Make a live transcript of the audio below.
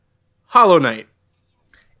Hollow Knight.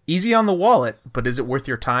 Easy on the wallet, but is it worth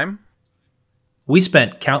your time? We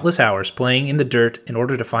spent countless hours playing in the dirt in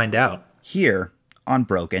order to find out. Here on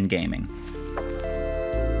Broken Gaming.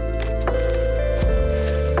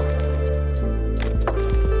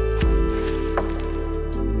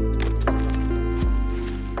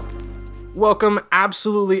 Welcome,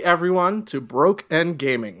 absolutely everyone, to Broke and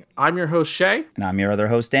Gaming. I'm your host, Shea. And I'm your other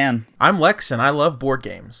host, Dan. I'm Lex, and I love board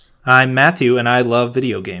games. I'm Matthew, and I love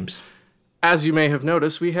video games. As you may have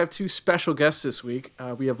noticed, we have two special guests this week.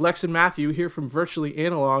 We have Lex and Matthew here from Virtually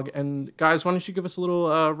Analog. And guys, why don't you give us a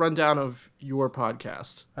little rundown of your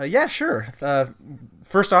podcast? Yeah, sure.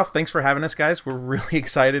 First off, thanks for having us, guys. We're really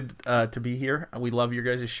excited to be here. We love your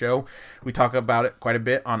guys' show. We talk about it quite a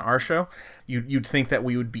bit on our show. You'd think that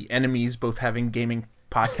we would be enemies, both having gaming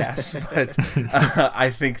podcasts, but I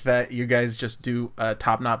think that you guys just do a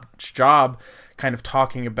top-notch job kind of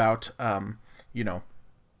talking about,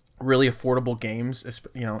 really affordable games,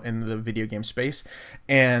 in the video game space.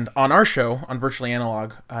 And on our show, on Virtually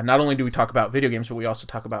Analog, not only do we talk about video games, but we also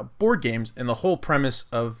talk about board games. And the whole premise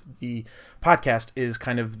of the podcast is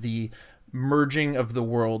kind of the merging of the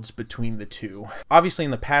worlds between the two. Obviously,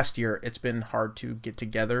 in the past year, it's been hard to get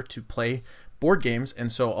together to play board games,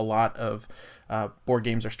 and so a lot of board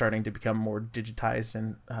games are starting to become more digitized,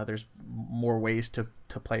 and there's more ways to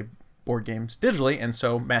play board games digitally. And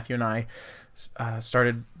so Matthew and I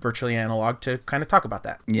started Virtually Analog to kind of talk about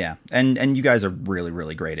that. Yeah, and you guys are really,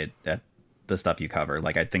 really great at the stuff you cover.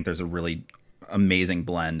 Like, I think there's a really amazing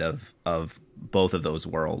blend of both of those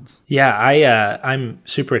worlds. Yeah, I'm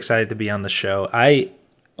super excited to be on the show.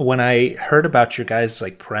 When I heard about your guys'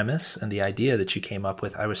 premise and the idea that you came up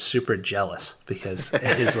with, I was super jealous because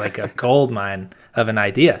it is like a gold mine of an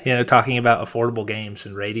idea. Talking about affordable games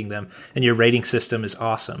and rating them, and your rating system is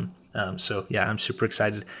awesome. So yeah, I'm super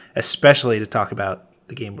excited, especially to talk about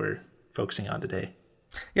the game we're focusing on today.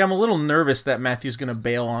 Yeah, I'm a little nervous that Matthew's going to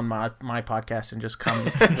bail on my podcast and just come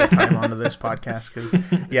full time onto this podcast because,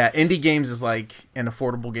 yeah, indie games is and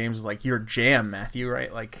affordable games is your jam, Matthew,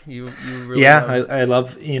 right? You really I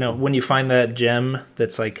love, when you find that gem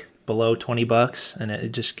that's below $20 and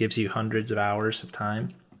it just gives you hundreds of hours of time.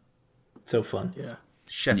 So fun. Yeah.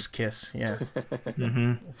 Chef's kiss, yeah.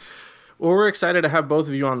 Mm-hmm. Well, we're excited to have both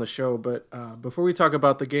of you on the show, but before we talk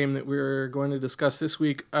about the game that we're going to discuss this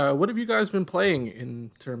week, what have you guys been playing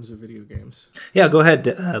in terms of video games? Yeah, go ahead,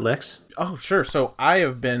 Lex. Oh, sure. So I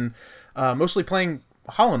have been mostly playing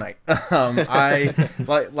Hollow Knight.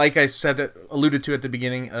 Like I said, alluded to at the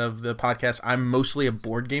beginning of the podcast, I'm mostly a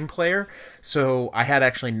board game player, so I had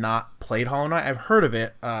actually not played Hollow Knight. I've heard of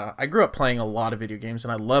it. I grew up playing a lot of video games,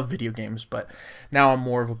 and I love video games, but now I'm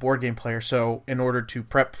more of a board game player. So in order to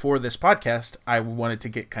prep for this podcast, I wanted to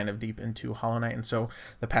get kind of deep into Hollow Knight, and so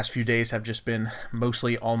the past few days have just been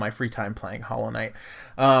mostly all my free time playing Hollow Knight.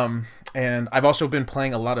 And I've also been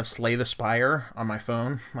playing a lot of Slay the Spire on my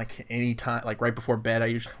phone, anytime, right before bed.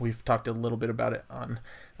 We've talked a little bit about it on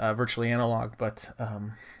Virtually Analog, but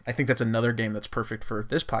I think that's another game that's perfect for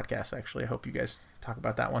this podcast, actually. I hope you guys talk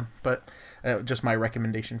about that one, but just my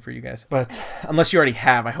recommendation for you guys. But unless you already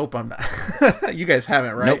have, I hope I'm not. You guys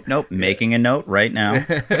haven't, right? Nope. Yeah. Making a note right now.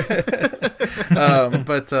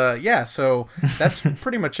 Yeah, so that's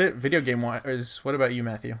pretty much it video game-wise. What about you,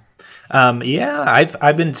 Matthew?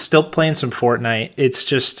 I've been still playing some Fortnite. It's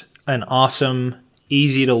just an awesome,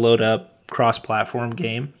 easy to load up cross-platform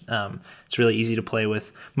game. It's really easy to play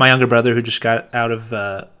with my younger brother who just got out of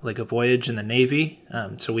a voyage in the Navy.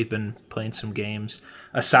 So we've been playing some games.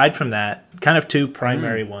 Aside from that, kind of two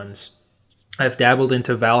primary ones. I've dabbled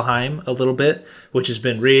into Valheim a little bit, which has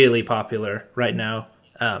been really popular right now.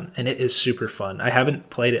 And it is super fun. I haven't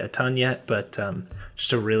played it a ton yet, but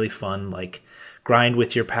just a really fun, grind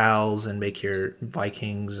with your pals and make your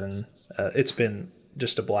Vikings. And it's been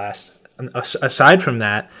just a blast. Aside from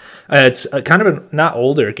that, it's a kind of a not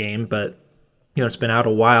older game, but it's been out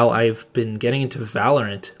a while. I've been getting into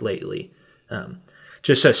Valorant lately.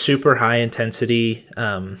 Just a super high intensity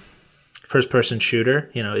first-person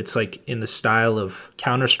shooter. It's in the style of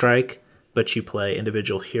Counter-Strike, but you play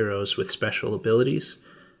individual heroes with special abilities.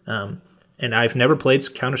 And I've never played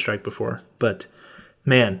Counter-Strike before, but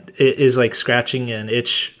man, it is scratching an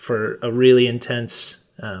itch for a really intense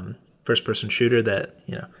first-person shooter that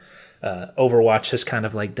Overwatch has kind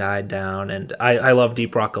of died down, and I love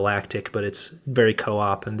Deep Rock Galactic, but it's very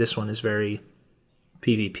co-op, and this one is very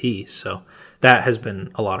PvP, so that has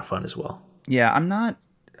been a lot of fun as well. Yeah,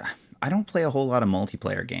 I don't play a whole lot of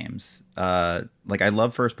multiplayer games. I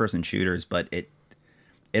love first-person shooters, but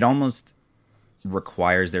it almost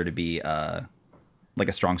requires there to be a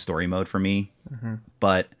strong story mode for me. Mm-hmm.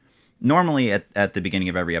 But normally at the beginning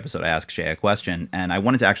of every episode, I ask Shea a question, and I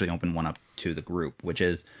wanted to actually open one up to the group, which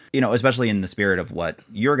is, especially in the spirit of what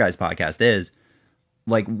your guys' podcast is,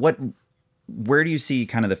 like, where do you see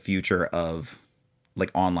kind of the future of like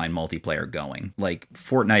online multiplayer going? Like,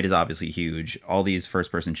 Fortnite is obviously huge. All these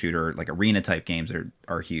first-person shooter, like arena type games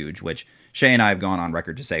are huge, which Shea and I have gone on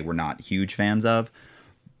record to say we're not huge fans of.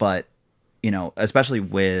 But, especially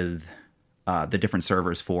with the different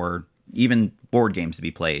servers for even board games to be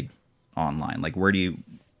played online, like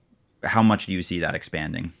how much do you see that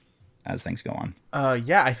expanding as things go on?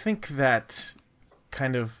 Yeah, I think that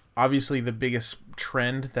kind of obviously the biggest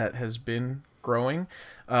trend that has been growing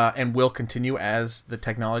and will continue as the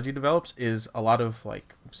technology develops is a lot of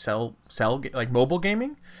like like mobile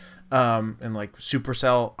gaming, and like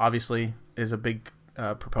Supercell obviously is a big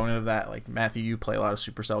proponent of that. Like Matthew, you play a lot of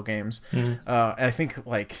Supercell games, and I think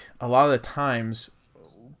like a lot of the times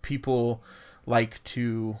people like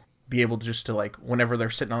to be able to just to like whenever they're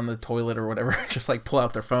sitting on the toilet or whatever, just like pull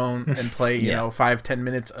out their phone and play, you know, 5-10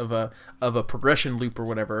 minutes of a progression loop or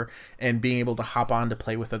whatever, and being able to hop on to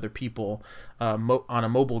play with other people on a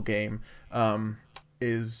mobile game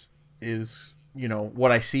is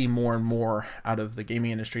what I see more and more out of the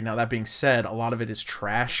gaming industry. Now, that being said, a lot of it is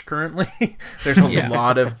trash currently. There's a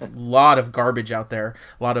lot of garbage out there.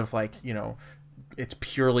 A lot of like, it's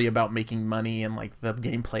purely about making money, and like the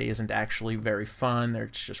gameplay isn't actually very fun.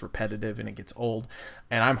 It's just repetitive and it gets old.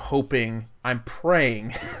 And I'm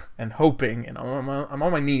praying and hoping, and I'm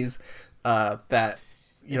on my knees that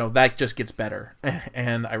that just gets better.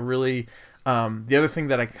 And I really the other thing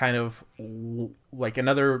that I kind of like,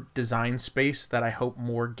 another design space that I hope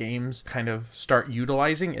more games kind of start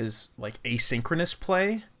utilizing is like asynchronous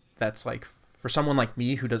play. That's like for someone like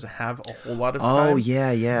me who doesn't have a whole lot of time. Oh,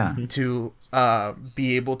 yeah. To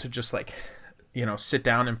be able to just like, sit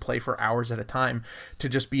down and play for hours at a time, to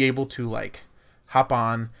just be able to like hop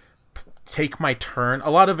on, take my turn.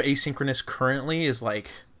 A lot of asynchronous currently is like,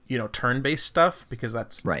 turn-based stuff, because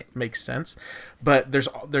that's right. Makes sense. But there's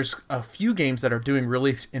a few games that are doing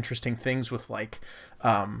really interesting things with like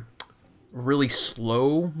really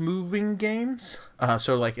slow moving games.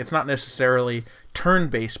 So like it's not necessarily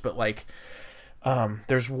turn-based, but like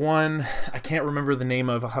there's one I can't remember the name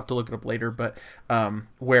of. I'll have to look it up later. But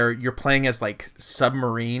where you're playing as like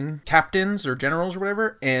submarine captains or generals or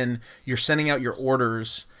whatever, and you're sending out your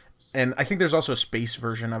orders. And I think there's also a space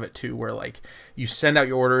version of it too, where like you send out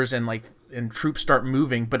your orders and troops start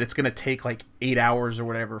moving, but it's going to take like 8 hours or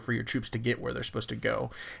whatever for your troops to get where they're supposed to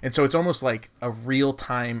go. And so it's almost like a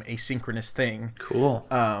real-time asynchronous thing. Cool.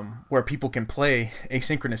 Where people can play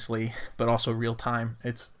asynchronously, but also real-time.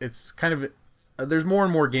 It's kind of, there's more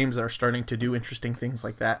and more games that are starting to do interesting things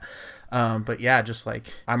like that. But yeah, just like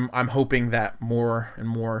I'm hoping that more and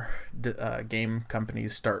more game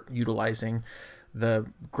companies start utilizing the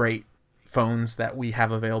great phones that we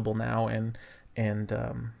have available now, and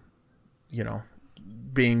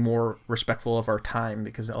being more respectful of our time,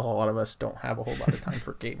 because a lot of us don't have a whole lot of time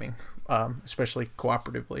for gaming, especially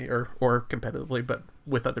cooperatively or competitively, but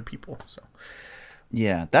with other people. So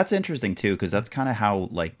yeah, that's interesting too, because that's kind of how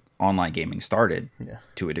like online gaming started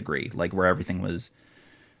to a degree, like where everything was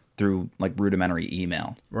through like rudimentary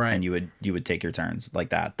email, right? And you would take your turns like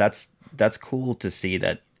that. That's cool to see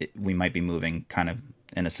that we might be moving kind of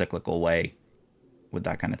in a cyclical way with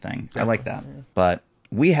that kind of thing. Definitely. I like that. Yeah. But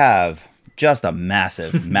we have just a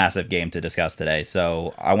massive game to discuss today.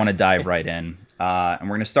 So I want to dive right in. And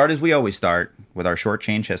we're going to start as we always start, with our short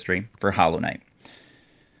change history for Hollow Knight.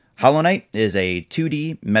 Hollow Knight is a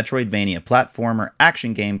 2D Metroidvania platformer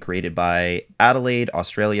action game created by Adelaide,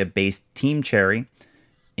 Australia-based Team Cherry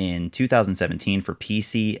in 2017 for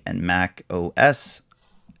PC and Mac OS,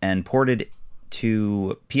 and ported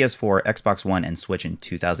to PS4, Xbox One, and Switch in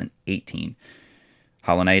 2018.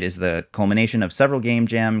 Hollow Knight is the culmination of several Game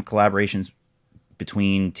Jam collaborations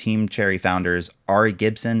between Team Cherry founders Ari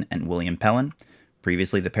Gibson and William Pellin.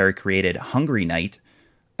 Previously, the pair created Hungry Knight,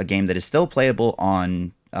 a game that is still playable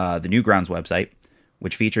on the Newgrounds website,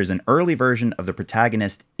 which features an early version of the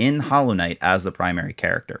protagonist in Hollow Knight as the primary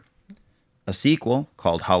character. A sequel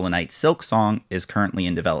called Hollow Knight Silk Song is currently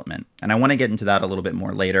in development, and I want to get into that a little bit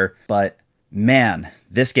more later, but man,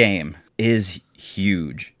 this game is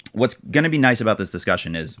huge. What's going to be nice about this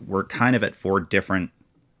discussion is we're kind of at 4 different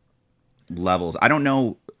levels. I don't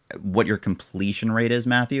know what your completion rate is,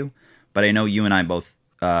 Matthew, but I know you and I both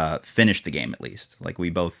finished the game at least. Like, we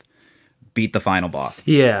both beat the final boss.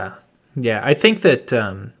 Yeah. I think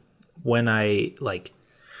that when I,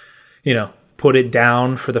 put it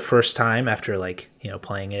down for the first time after,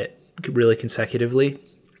 playing it really consecutively,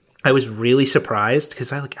 I was really surprised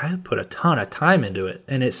because I put a ton of time into it,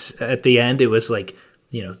 and it's at the end it was like,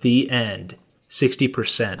 the end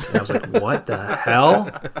 60%, and I was like, what the hell?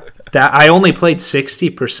 That I only played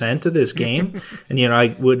 60% of this game, and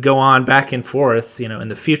I would go on back and forth, in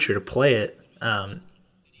the future to play it,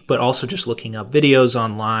 but also just looking up videos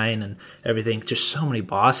online and everything. Just so many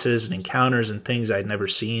bosses and encounters and things I'd never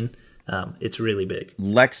seen. It's really big.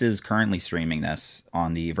 Lex is currently streaming this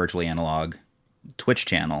on the Virtually Analog Twitch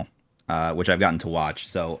channel, which I've gotten to watch,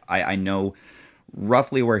 so I know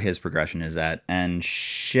roughly where his progression is at. And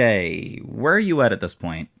Shea, where are you at this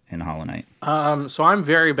point in Hollow Knight? So I'm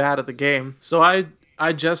very bad at the game. So I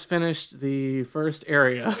just finished the first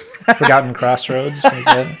area. Forgotten Crossroads. Is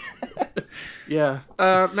that... Yeah.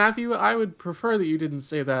 Matthew, I would prefer that you didn't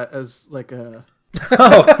say that as like a...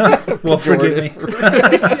 Oh, well, forgive me.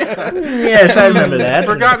 Yes, I remember that.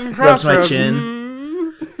 Forgotten Rubs my Crossroads. chin.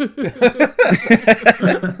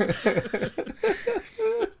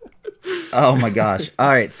 Oh my gosh. All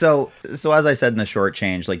right. So as I said in the short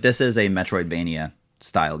change, like, this is a Metroidvania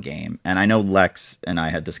style game. And I know Lex and I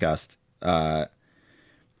had discussed kind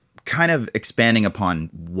of expanding upon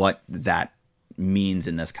what that means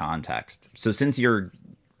in this context. So since you're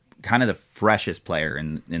kind of the freshest player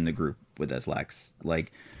in the group with this, Lex,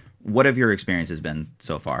 like, what have your experiences been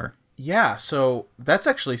so far? Yeah, so that's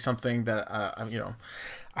actually something that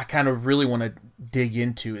I kind of really want to dig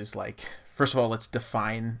into. Is like, first of all, let's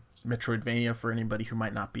define Metroidvania for anybody who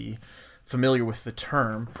might not be familiar with the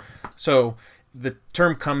term. So the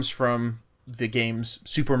term comes from the games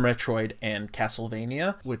Super Metroid and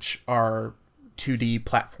Castlevania, which are 2D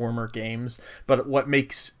platformer games, but what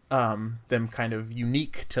makes them kind of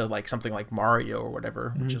unique to like something like Mario or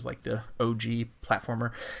whatever, which is like the OG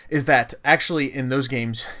platformer, is that actually in those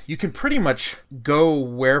games you can pretty much go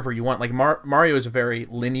wherever you want. Like Mario is a very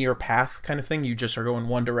linear path kind of thing. You just are going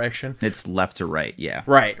one direction. It's left to right, yeah.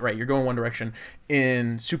 Right. You're going one direction.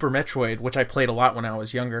 In Super Metroid, which I played a lot when I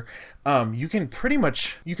was younger, you can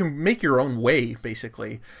make your own way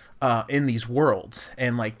basically in these worlds,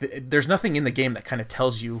 and like there's nothing in the game that kind of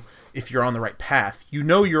tells you if you're on the right path.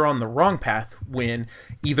 You're on the wrong path when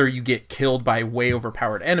either you get killed by way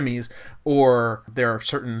overpowered enemies, or there are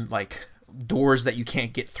certain like doors that you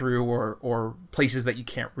can't get through, or places that you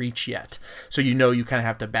can't reach yet. So you kind of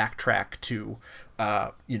have to backtrack to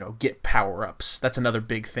get power-ups. That's another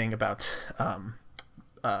big thing about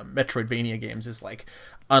Metroidvania games, is like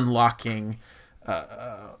unlocking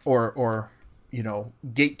or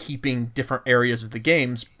gatekeeping different areas of the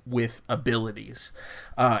games with abilities,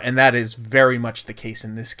 and that is very much the case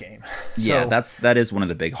in this game. Yeah, that is one of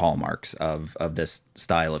the big hallmarks of this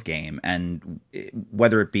style of game, and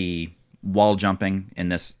whether it be wall jumping in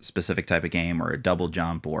this specific type of game, or a double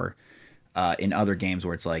jump, or in other games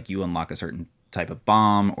where it's like you unlock a certain type of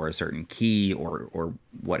bomb or a certain key or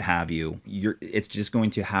what have you, it's just going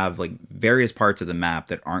to have like various parts of the map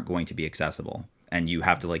that aren't going to be accessible. And you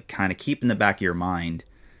have to like kind of keep in the back of your mind,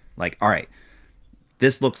 like, all right,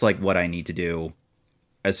 this looks like what I need to do.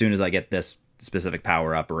 As soon as I get this specific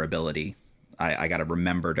power up or ability, I got to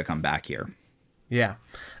remember to come back here. Yeah.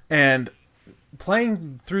 And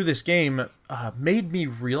playing through this game made me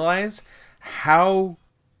realize how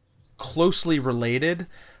closely related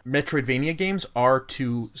Metroidvania games are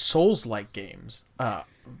to Souls-like games.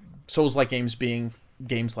 Souls-like games being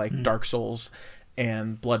games like Dark Souls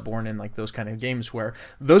and Bloodborne, and like those kind of games, where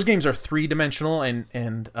those games are three-dimensional and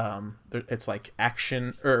it's like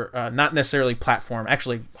action, or not necessarily platform,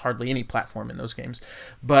 actually hardly any platform in those games,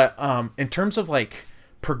 but in terms of like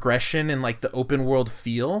progression and like the open world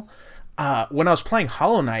feel, when I was playing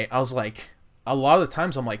Hollow Knight, I was like, a lot of the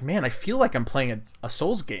times I'm like, man, I feel like I'm playing a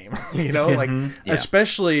Souls game,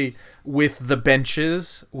 especially with the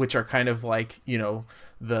benches, which are kind of like,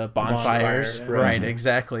 the bonfires. Right,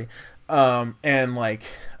 exactly. And like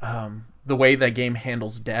the way that game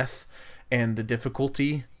handles death and the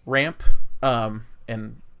difficulty ramp,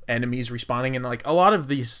 and enemies respawning, and like a lot of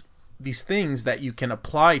these things that you can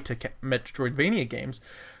apply to Metroidvania games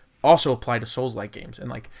also apply to Souls-like games, and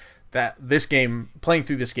like that this game, playing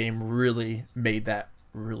through this game, really made that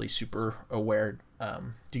really super aware.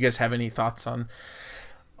 Do you guys have any thoughts on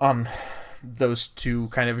those two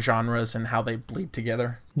kind of genres and how they bleed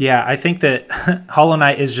together? Yeah, I think that Hollow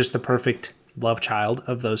Knight is just the perfect love child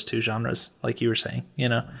of those two genres, like you were saying,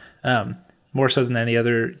 more so than any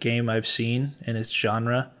other game I've seen in its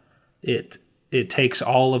genre. It takes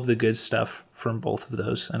all of the good stuff from both of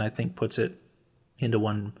those, and I think puts it into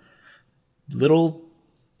one little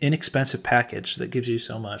inexpensive package that gives you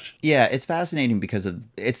so much. Yeah, it's fascinating because of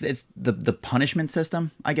it's the punishment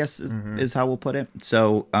system, I guess is how we'll put it.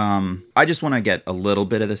 So I just want to get a little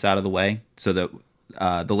bit of this out of the way so that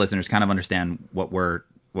the listeners kind of understand what we're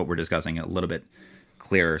discussing a little bit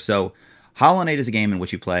clearer. So Hollow Knight is a game in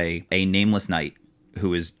which you play a nameless knight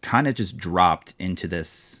who is kind of just dropped into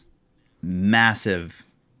this massive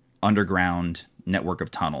underground network of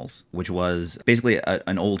tunnels, which was basically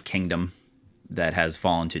an old kingdom that has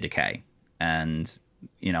fallen to decay. And,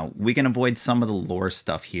 you know, we can avoid some of the lore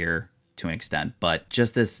stuff here to an extent, but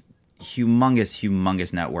just this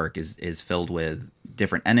humongous network is filled with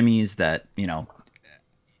different enemies that, you know,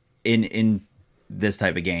 in this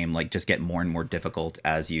type of game, like, just get more and more difficult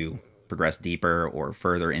as you progress deeper or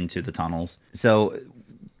further into the tunnels. So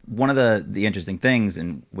one of the interesting things,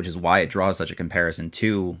 and which is why it draws such a comparison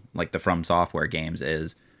to like the From Software games,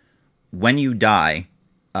 is when you die,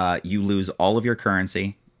 you lose all of your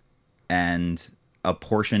currency and a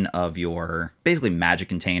portion of your basically magic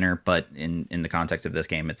container, but in the context of this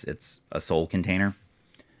game, it's a soul container.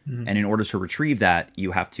 Mm-hmm. And in order to retrieve that,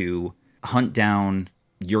 you have to hunt down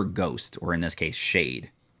your ghost, or in this case,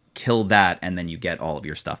 Shade. Kill that, and then you get all of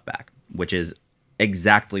your stuff back, which is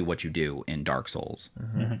exactly what you do in Dark Souls.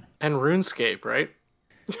 Mm-hmm. And RuneScape, right?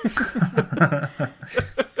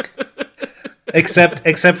 Except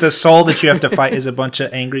the soul that you have to fight is a bunch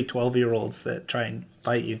of angry 12-year-olds that try and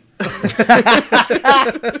fight you.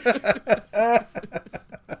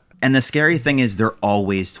 And the scary thing is they're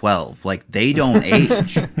always 12. Like, they don't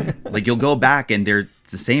age. Like, you'll go back and they're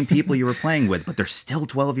the same people you were playing with, but they're still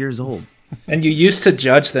 12 years old. And you used to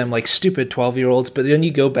judge them like stupid 12-year-olds, but then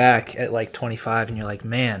you go back at like 25 and you're like,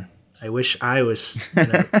 man, I wish I was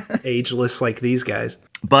ageless like these guys.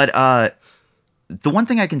 But the one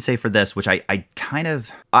thing I can say for this, which I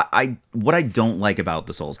what I don't like about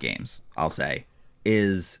the Souls games, I'll say,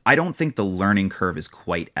 is I don't think the learning curve is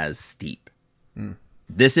quite as steep. Mm.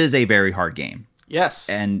 This is a very hard game. Yes.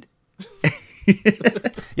 And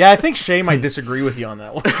yeah, I think Shea might disagree with you on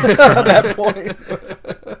that one. On that point.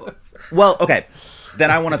 Well, okay.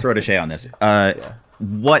 Then I want to throw to Shea on this.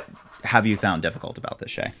 What have you found difficult about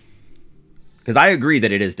this, Shea? Because I agree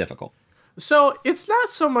that it is difficult. So it's not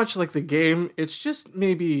so much like the game. It's just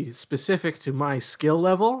maybe specific to my skill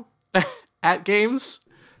level at games.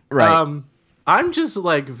 Right. I'm just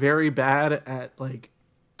like very bad at like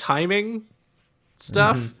timing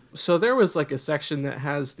stuff. Mm-hmm. So there was like a section that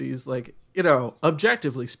has these like, you know,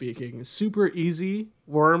 objectively speaking, super easy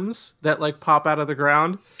worms that like pop out of the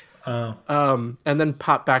ground. And then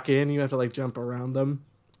pop back in. You have to like jump around them.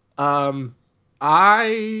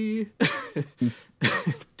 I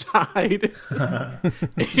died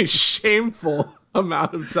a shameful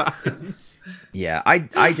amount of times. Yeah,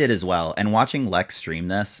 I did as well. And watching Lex stream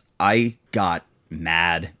this, I got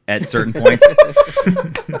mad at certain points.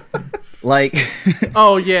 Like,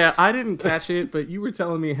 oh yeah, I didn't catch it, but you were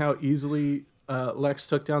telling me how easily Lex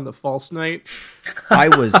took down the false knight. I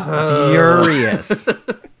was furious.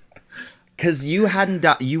 Because you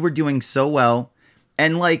you were doing so well,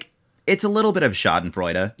 and like it's a little bit of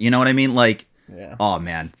Schadenfreude, you know what I mean? Like, yeah. Oh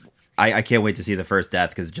man, I can't wait to see the first death,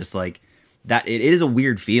 because just like that, it is a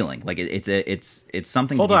weird feeling. Like it's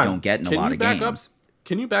something that you don't get in a lot of games.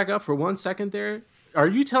 Can you back up for 1 second there? Are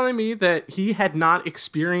you telling me that he had not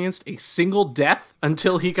experienced a single death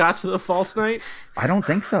until he got to the false knight? I don't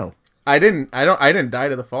think so. I didn't die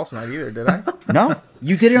to the false knight either, did I? No,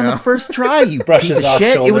 you did it on the first try. You brushes piece of off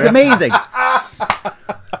shit. shoulder. It was amazing.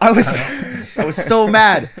 I was so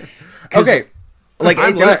mad. Okay, like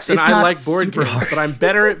I'm Lex, and I like board games, but I'm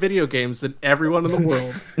better at video games than everyone in the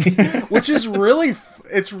world. Which is really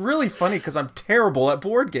funny because I'm terrible at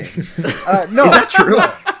board games. No, is that true?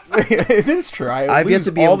 It is true. I've yet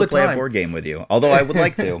to be able to play a board game with you, although I would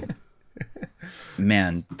like to.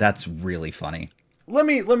 Man, that's really funny. Let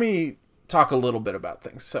me talk a little bit about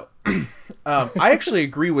things. So, I actually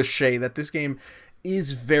agree with Shea that this game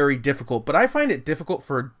is very difficult, but I find it difficult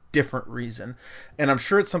for a different reason, and I'm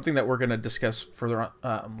sure it's something that we're going to discuss further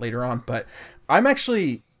on, later on. But I'm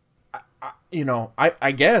actually,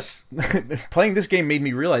 I guess playing this game made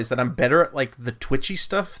me realize that I'm better at like the twitchy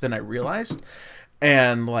stuff than I realized,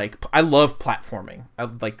 and like I love platforming.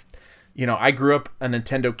 I grew up a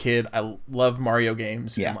Nintendo kid. I love Mario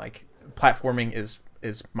games, and like platforming is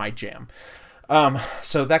my jam.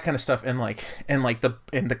 So that kind of stuff, and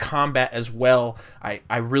the combat as well.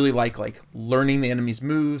 I really like learning the enemy's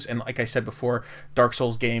moves, and like I said before, Dark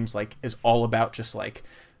Souls games like is all about just like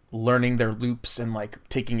learning their loops and like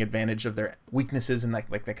taking advantage of their weaknesses and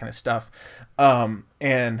like that kind of stuff.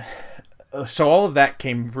 So all of that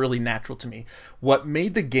came really natural to me. What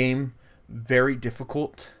made the game very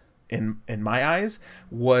difficult in my eyes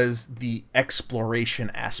was the exploration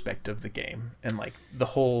aspect of the game, and like the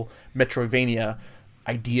whole Metroidvania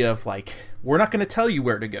idea of like, we're not going to tell you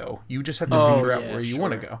where to go, you just have to figure out where you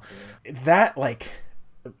want to go. That like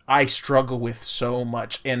I struggle with so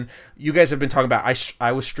much. And you guys have been talking about,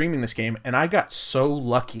 I was streaming this game, and I got so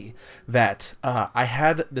lucky that I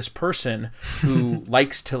had this person who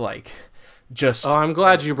likes to like just... Oh, I'm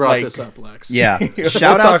glad you brought this up, Lex. Yeah.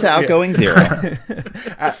 Shout out to Outgoing Zero.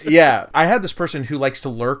 Yeah, I had this person who likes to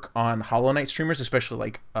lurk on Hollow Knight streamers, especially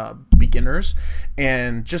like beginners,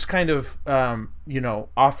 and just kind of,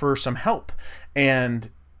 offer some help.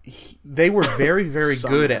 And they were very, very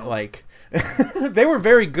good at like... they were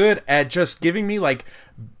very good at just giving me like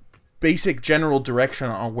basic general direction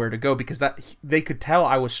on where to go, because that they could tell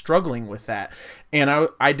I was struggling with that, and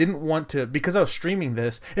I didn't want to, because I was streaming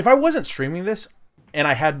this. If I wasn't streaming this and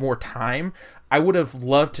I had more time, I would have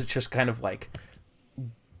loved to just kind of like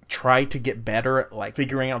try to get better at like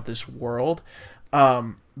figuring out this world.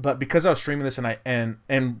 But because I was streaming this and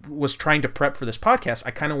I was trying to prep for this podcast,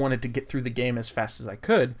 I kind of wanted to get through the game as fast as I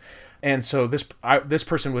could. And so this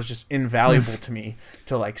person was just invaluable to me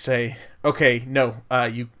to like say, okay, no,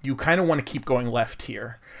 you kind of want to keep going left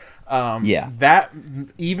here. That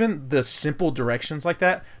even the simple directions like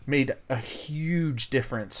that made a huge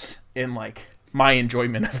difference in like my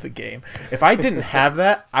enjoyment of the game. If I didn't have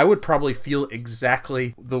that, I would probably feel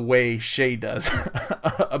exactly the way Shea does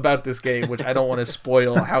about this game, which I don't want to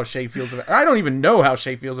spoil how Shea feels about it. I don't even know how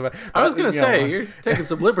Shea feels about it. I was going to say, you're taking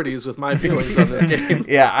some liberties with my feelings on this game.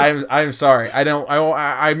 Yeah, I'm sorry.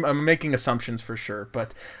 I'm making assumptions for sure,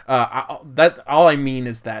 but that all I mean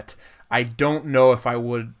is that I don't know if I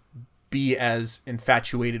would be as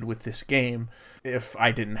infatuated with this game if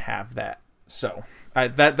I didn't have that. So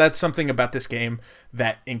that's something about this game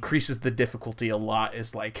that increases the difficulty a lot,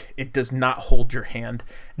 is like it does not hold your hand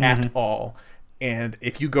at all. And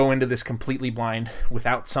if you go into this completely blind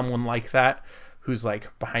without someone like that who's like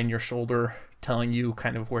behind your shoulder telling you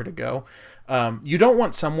kind of where to go, you don't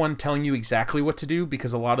want someone telling you exactly what to do,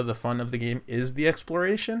 because a lot of the fun of the game is the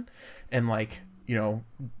exploration and like,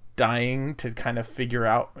 dying to kind of figure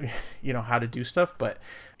out, how to do stuff. But,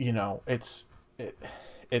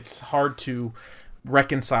 it's hard to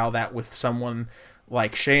reconcile that with someone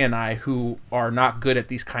like Shea and I, who are not good at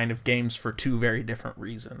these kind of games for two very different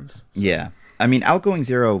reasons. So. Yeah. I mean, Outgoing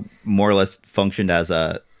Zero more or less functioned as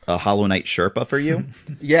a Hollow Knight Sherpa for you.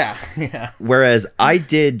 Yeah. Whereas I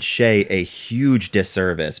did Shea a huge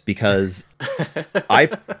disservice, because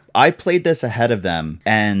I played this ahead of them,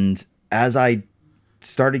 and as I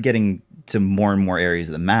started getting to more and more areas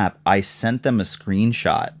of the map, I sent them a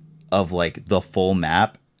screenshot of like the full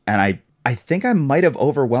map, and I think I might have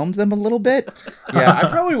overwhelmed them a little bit. Yeah, I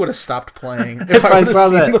probably would have stopped playing if I saw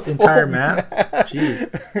that entire map. Jeez,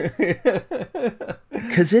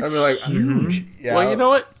 because it's like, huge. Yeah. Well,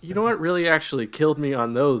 you know what really actually killed me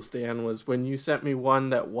on those, Dan, was when you sent me one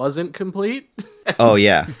that wasn't complete. Oh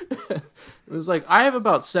yeah. It was like, I have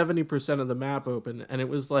about 70% of the map open, and it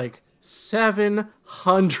was like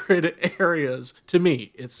 700 areas. To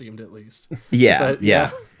me, it seemed, at least. Yeah, But,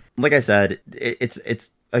 yeah. Like I said,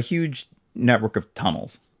 it's a huge network of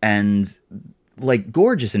tunnels and like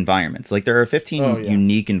gorgeous environments. Like there are 15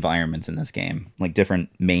 unique environments in this game, like different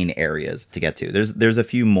main areas to get to. There's a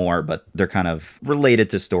few more, but they're kind of related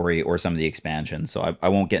to story or some of the expansions, so I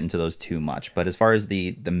won't get into those too much. But as far as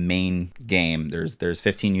the main game, there's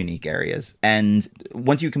 15 unique areas, and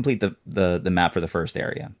once you complete the map for the first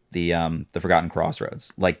area, the Forgotten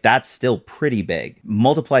Crossroads, like that's still pretty big.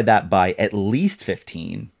 Multiply that by at least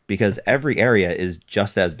 15, because every area is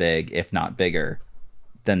just as big, if not bigger,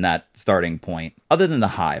 than that starting point. Other than the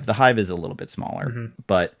Hive. The Hive is a little bit smaller,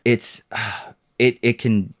 but it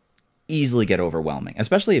can easily get overwhelming,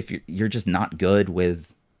 especially if you're just not good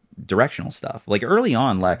with directional stuff. Like early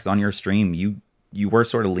on, Lex, on your stream, you were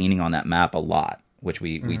sort of leaning on that map a lot, which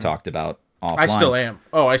we talked about offline. I still am.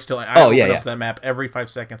 I open up that map every 5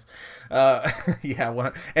 seconds.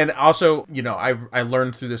 And also, I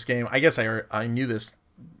learned through this game. I guess I knew this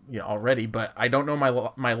already, but I don't know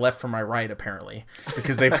my left from my right, apparently,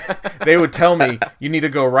 because they would tell me you need to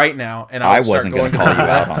go right now, and I wasn't going to call you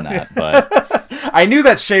out on that, but I knew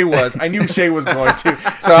that Shea was. I knew Shea was going to,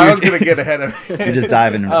 so I was going to get ahead of it. You're just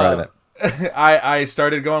diving in front of it. I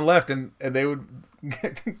started going left, and they would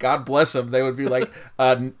God bless them, they would be like,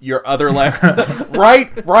 your other left,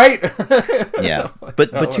 right. Yeah,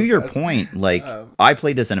 but to your point, like I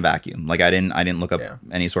played this in a vacuum. Like I didn't look up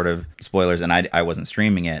any sort of spoilers, and I wasn't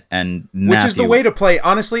streaming it. And which is the way to play.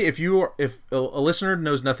 Honestly, if a listener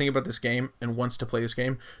knows nothing about this game and wants to play this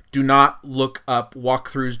game, do not look up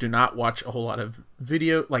walkthroughs. Do not watch a whole lot of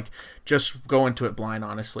video. Like just go into it blind.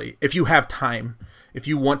 Honestly, if you have time. If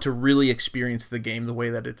you want to really experience the game the way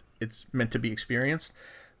that it's meant to be experienced,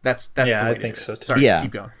 that's the way I think so too. Sorry,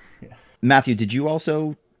 keep going. Yeah. Matthew, did you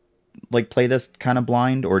also like play this kind of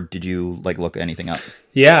blind, or did you like look anything up?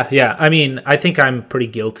 Yeah. I mean, I think I'm pretty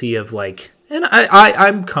guilty of like, and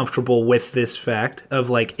I'm comfortable with this fact of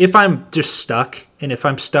like, if I'm just stuck, and if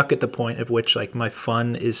I'm stuck at the point at which like my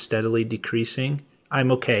fun is steadily decreasing, I'm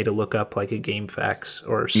okay to look up like a game facts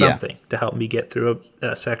or something to help me get through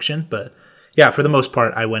a section, but. Yeah, for the most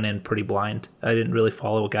part, I went in pretty blind. I didn't really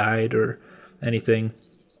follow a guide or anything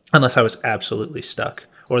unless I was absolutely stuck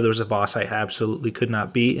or there was a boss I absolutely could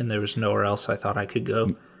not beat and there was nowhere else I thought I could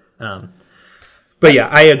go. But yeah,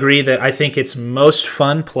 I agree that I think it's most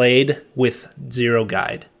fun played with zero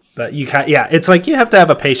guide. But it's like you have to have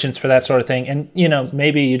a patience for that sort of thing. And,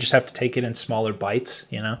 maybe you just have to take it in smaller bites,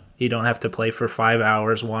 You don't have to play for 5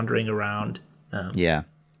 hours wandering around. Yeah.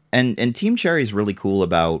 And Team Cherry is really cool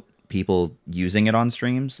about people using it on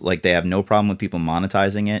streams. Like they have no problem with people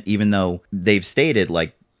monetizing it, even though they've stated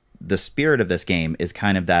like the spirit of this game is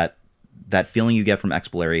kind of that feeling you get from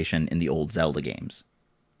exploration in the old Zelda games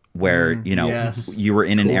where you were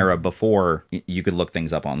in an era before you could look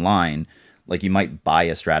things up online. Like you might buy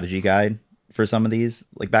a strategy guide for some of these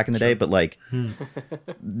like back in the day, but like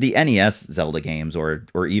the NES Zelda games or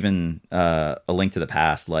even A Link to the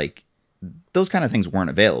Past, like those kind of things weren't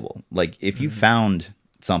available. Like if you found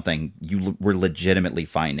something, you were legitimately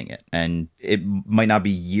finding it, and it might not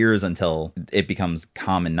be years until it becomes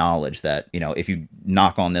common knowledge that if you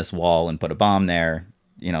knock on this wall and put a bomb there,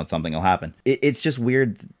 something will happen. It's just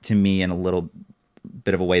weird to me in a little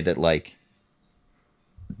bit of a way that like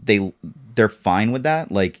they're fine with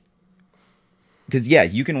that, like because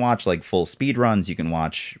you can watch like full speed runs, you can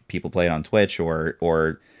watch people play it on Twitch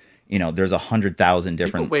or there's 100,000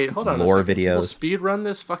 different lore videos. People speed run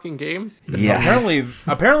this fucking game? Yeah.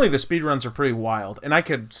 Apparently the speed runs are pretty wild, and I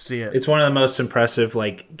could see it. It's one of the most impressive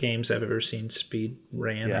like games I've ever seen speed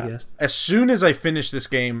ran, I guess. As soon as I finish this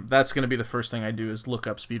game, that's going to be the first thing I do is look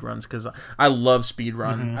up speed runs because I love speed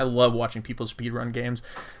run. Mm-hmm. I love watching people speed run games.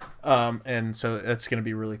 And so that's going to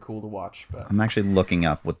be really cool to watch. But I'm actually looking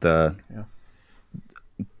up what the...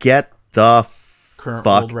 Get the current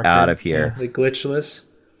fuck out of here. The glitchless...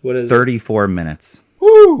 What is 34 minutes.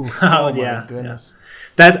 Woo! Oh my goodness.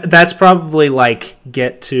 Yeah. That's probably like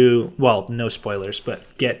get to, well, no spoilers,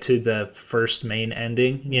 but get to the first main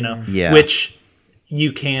ending, which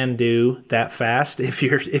you can do that fast if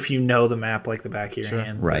you know the map like the back of your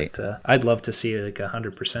hand. Right. But, I'd love to see like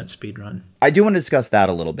 100% speed run. I do want to discuss that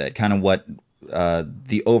a little bit, kind of what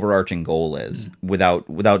the overarching goal is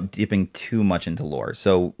without dipping too much into lore.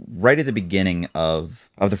 So right at the beginning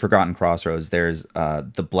of the Forgotten Crossroads, there's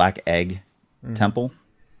the Black Egg Temple,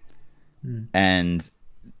 and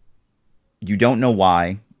you don't know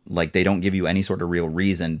why. Like they don't give you any sort of real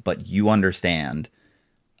reason, but you understand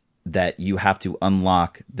that you have to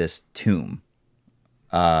unlock this tomb,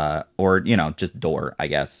 or just door, I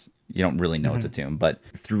guess. You don't really know it's a tomb, but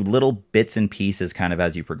through little bits and pieces kind of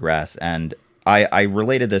as you progress. And I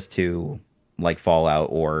related this to like Fallout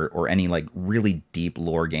or any like really deep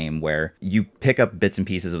lore game where you pick up bits and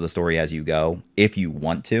pieces of the story as you go. If you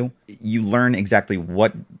want to, you learn exactly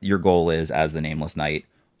what your goal is as the Nameless Knight,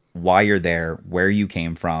 why you're there, where you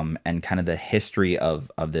came from, and kind of the history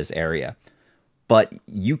of this area. But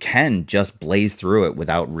you can just blaze through it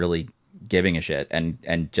without really giving a shit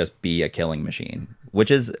and just be a killing machine,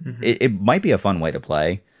 which is it might be a fun way to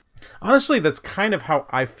play. Honestly, that's kind of how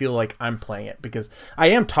I feel like I'm playing it, because I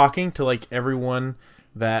am talking to like everyone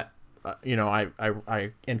that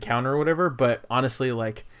I encounter or whatever, but honestly,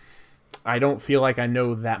 like I don't feel like I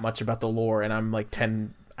know that much about the lore, and I'm like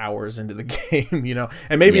 10 hours into the game,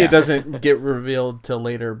 and maybe it doesn't get revealed till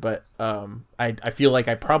later, but I feel like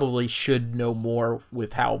I probably should know more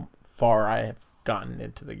with how far I have gotten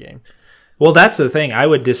into the game. Well, that's the thing. I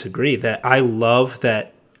would disagree that I love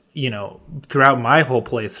that, throughout my whole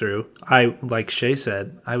playthrough, like Shea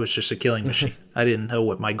said, I was just a killing machine. I didn't know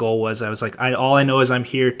what my goal was. I was like, all I know is I'm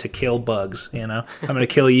here to kill bugs, I'm going to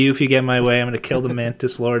kill you if you get in my way. I'm going to kill the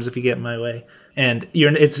Mantis Lords if you get in my way. And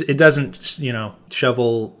it doesn't,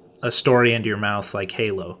 shovel a story into your mouth like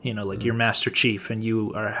Halo, like you're Master Chief and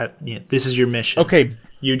you are, this is your mission. Okay.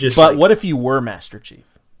 You just But what if you were Master Chief?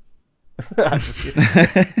 I'm just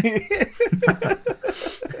kidding.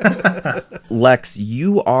 Lex,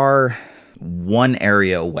 you are one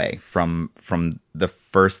area away from the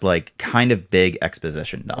first like kind of big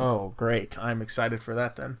exposition dump. Oh, great. I'm excited for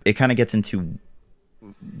that then. It kind of gets into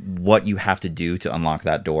what you have to do to unlock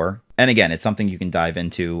that door. And again, it's something you can dive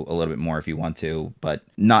into a little bit more if you want to, but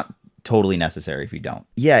not totally necessary if you don't.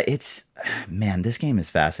 Yeah, man, this game is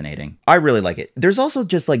fascinating. I really like it. There's also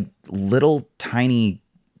just like little tiny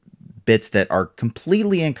bits that are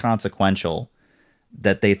completely inconsequential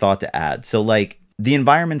that they thought to add. So like the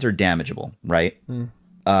environments are damageable, right?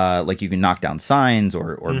 Like you can knock down signs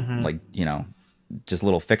or like, you know, just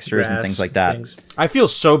little fixtures and things like that. I feel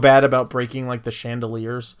so bad about breaking like the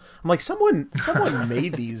chandeliers. I'm like, someone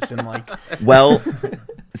made these and like. Well,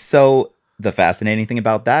 so the fascinating thing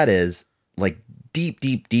about that is like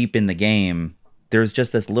deep in the game, there's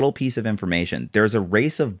just this little piece of information. There's a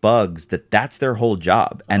race of bugs that's their whole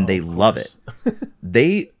job and they love it.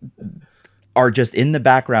 They are just in the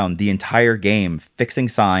background the entire game fixing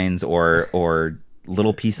signs or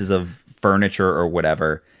little pieces of furniture or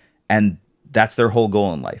whatever. And that's their whole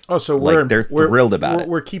goal in life. Oh, so they're thrilled about it.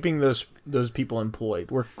 We're keeping those people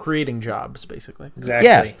employed. We're creating jobs, basically.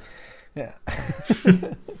 Exactly. Yeah.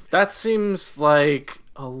 That seems like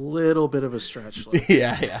a little bit of a stretch.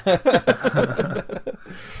 Yeah.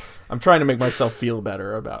 I'm trying to make myself feel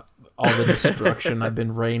better about all the destruction I've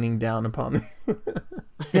been raining down upon these.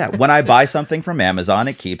 Yeah, when I buy something from Amazon,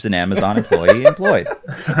 it keeps an Amazon employee employed.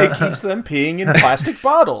 It keeps them peeing in plastic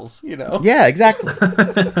bottles, you know? Yeah, exactly.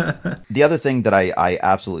 The other thing that I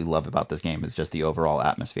absolutely love about this game is just the overall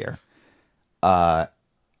atmosphere.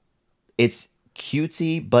 It's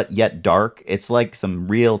cutesy, but yet dark. It's like some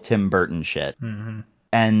real Tim Burton shit. Mm-hmm.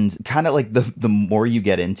 And kind of like the more you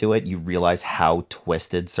get into it, you realize how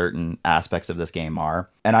twisted certain aspects of this game are.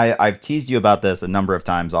 And I've teased you about this a number of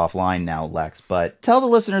times offline now, Lex, but tell the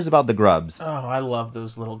listeners about the grubs. Oh, I love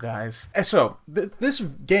those little guys. So this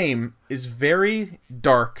game is very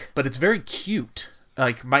dark, but it's very cute.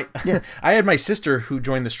 Like I had my sister who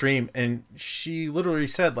joined the stream, and she literally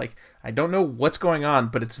said, like, I don't know what's going on,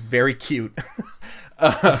 but it's very cute.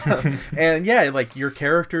 And yeah, like your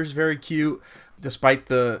character's very cute, despite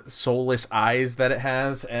the soulless eyes that it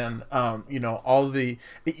has, and you know,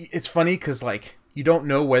 it's funny because like you don't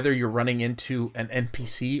know whether you're running into an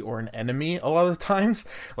NPC or an enemy a lot of the times.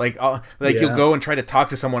 Like you'll go and try to talk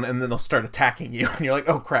to someone, and then they'll start attacking you, and you're like,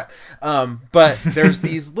 oh crap. But there's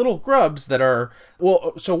these little grubs that are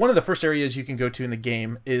so one of the first areas you can go to in the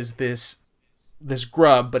game is this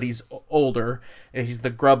grub, but he's older, and he's the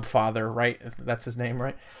grub father, right? That's his name,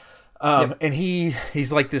 right? And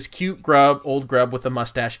he's like this cute old grub with a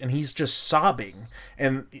mustache, and he's just sobbing,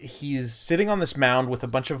 and he's sitting on this mound with a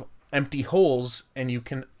bunch of empty holes, and you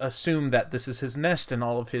can assume that this is his nest and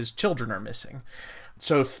all of his children are missing.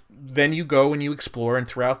 So then you go and you explore, and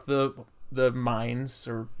throughout the mines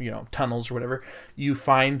or, you know, tunnels or whatever, you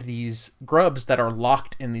find these grubs that are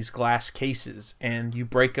locked in these glass cases, and you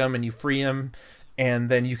break them and you free them, and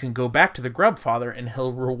then you can go back to the grub father and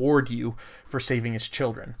he'll reward you for saving his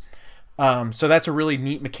children. So that's a really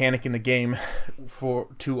neat mechanic in the game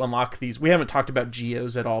to unlock these. We haven't talked about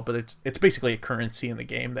geos at all, but it's basically a currency in the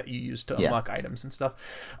game that you use to unlock items and stuff.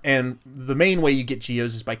 And the main way you get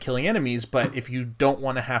geos is by killing enemies, but if you don't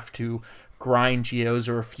want to have to grind geos,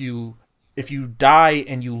 or if you die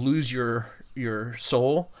and you lose your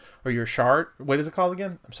soul or your shard, what is it called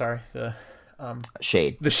again? I'm sorry.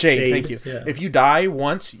 Shade. The shade. Thank you. Yeah. If you die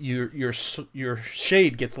once, your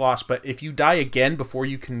shade gets lost. But if you die again before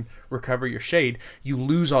you can recover your shade, you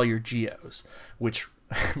lose all your geos. Which,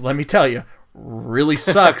 let me tell you, really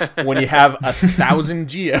sucks when you have 1,000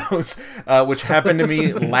 geos, which happened to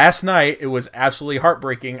me last night. It was absolutely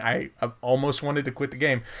heartbreaking. I almost wanted to quit the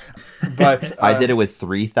game, but I did it with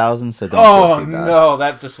 3,000. So don't feel too bad. No,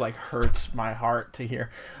 that just like hurts my heart to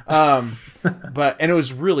hear. And it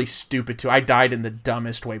was really stupid too. I died in the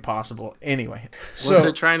dumbest way possible. Anyway, was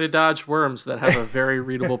it trying to dodge worms that have a very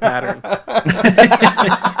readable pattern?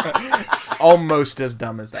 Almost as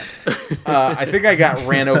dumb as that. I think I got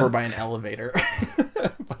ran over by an elevator.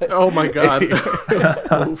 Oh my god.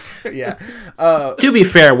 Yeah. To be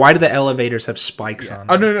fair, why do the elevators have spikes on them?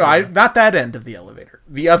 Oh no, not that end of the elevator.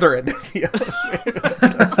 The other end of the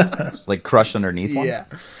elevator. Like crushed underneath one?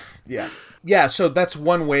 Yeah, so that's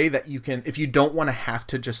one way that you can, if you don't want to have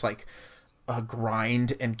to just like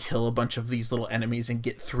grind and kill a bunch of these little enemies and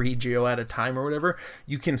get 3 geo at a time or whatever,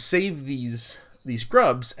 you can save these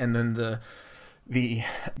grubs, and then the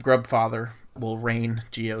grub father will rain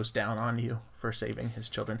geos down on you for saving his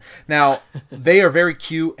children. Now, they are very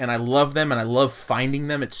cute, and I love them, and I love finding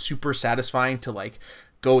them. It's super satisfying to like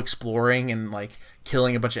go exploring and like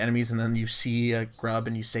killing a bunch of enemies, and then you see a grub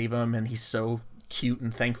and you save him, and he's so cute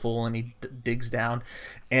and thankful, and he digs down.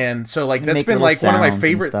 And so like that's been like one of my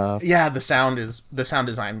favorite. Yeah, the sound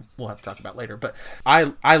design we'll have to talk about later, but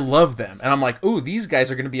I love them, and I'm like, ooh, these guys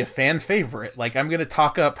are going to be a fan favorite. Like I'm going to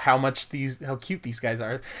talk up how cute these guys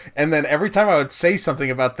are, and then every time I would say something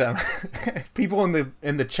about them, people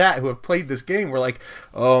in the chat who have played this game were like,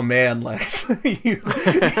 oh man, Lex, you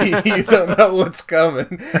don't know what's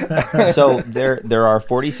coming. So there are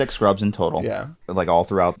 46 grubs in total. Yeah, like all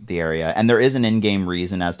throughout the area, and there is an in-game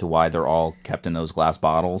reason as to why they're all kept in those glass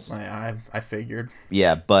bottles. I figured.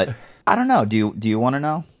 Yeah, but I don't know. Do you want to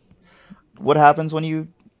know what happens when you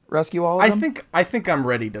rescue all of them? I think I'm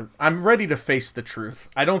ready to face the truth.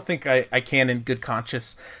 I don't think I can in good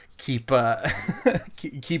conscience keep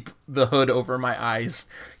keep the hood over my eyes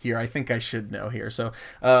here. I think I should know here. So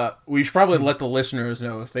we should probably let the listeners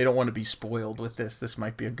know if they don't want to be spoiled with this. This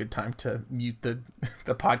might be a good time to mute the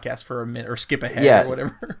podcast for a minute or skip ahead or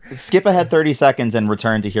whatever. Skip ahead 30 seconds and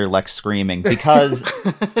return to hear Lex screaming because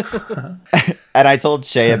and I told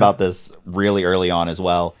Shea about this really early on as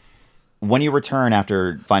well. When you return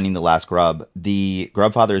after finding the last grub, the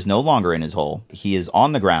grub father is no longer in his hole. He is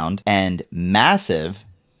on the ground and massive,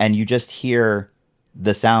 and you just hear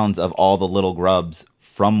the sounds of all the little grubs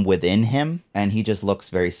from within him, and he just looks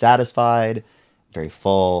very satisfied, very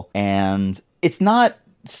full, and it's not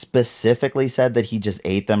specifically said that he just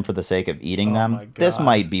ate them for the sake of eating them. This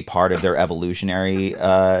might be part of their evolutionary,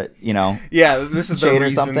 yeah, this is the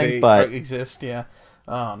reason they exist. Yeah.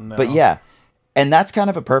 Oh no. But yeah, and that's kind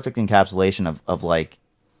of a perfect encapsulation of like,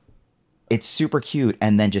 it's super cute,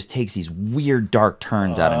 and then just takes these weird dark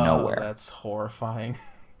turns out of nowhere. That's horrifying.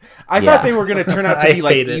 I thought they were going to turn out to be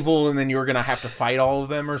like evil, and then you were going to have to fight all of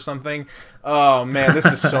them or something. Oh man, this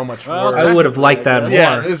is so much worse. I would have liked that more.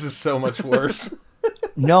 Yeah, this is so much worse.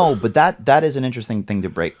 No, but that is an interesting thing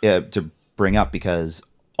to bring up, because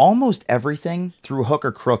almost everything through hook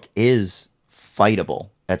or crook is fightable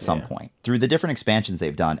at some point through the different expansions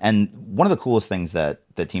they've done. And one of the coolest things that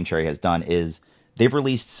Team Cherry has done is they've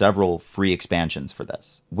released several free expansions for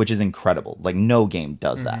this, which is incredible. Like no game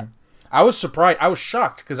does that. I was surprised. I was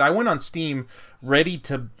shocked because I went on Steam ready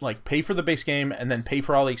to like pay for the base game and then pay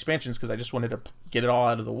for all the expansions because I just wanted to get it all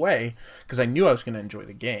out of the way because I knew I was going to enjoy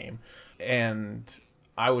the game. And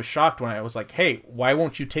I was shocked when I was like, "Hey, why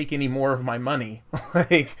won't you take any more of my money?"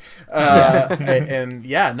 Like, and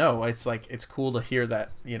yeah, no, it's like it's cool to hear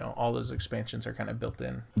that all those expansions are kind of built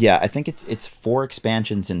in. Yeah, I think it's 4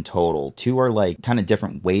 expansions in total. 2 are like kind of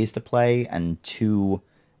different ways to play, and 2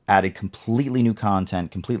 added completely new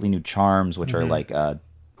content, completely new charms, which are like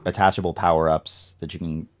attachable power-ups that you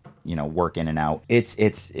can, work in and out.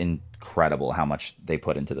 It's incredible how much they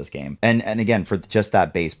put into this game. And again, for just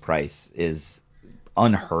that base price is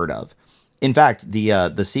unheard of. In fact,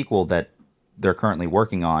 the sequel that they're currently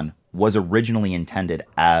working on was originally intended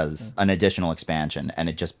as an additional expansion, and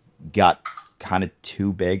it just got kind of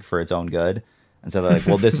too big for its own good. And so they're like,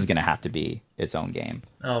 well, this is going to have to be its own game.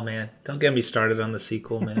 Oh man, don't get me started on the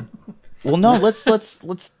sequel, man. Well, no, let's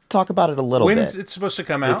talk about it a little bit. When's it supposed to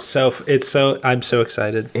come out? It's so I'm so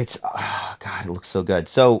excited. It's God, it looks so good.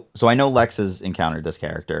 So I know Lex has encountered this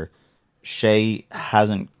character. Shea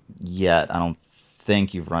hasn't yet. I don't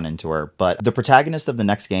think you've run into her, but the protagonist of the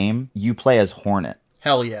next game, you play as Hornet.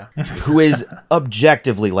 Hell yeah. Who is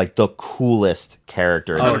objectively like the coolest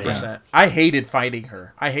character in this 100%. game. I hated fighting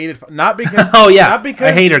her. Not because not because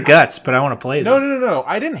I hate her guts, but I want to play as her. No.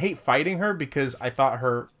 I didn't hate fighting her because I thought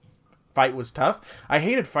her fight was tough. I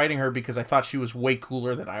hated fighting her because I thought she was way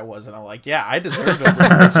cooler than I was, and I'm like, yeah, I deserved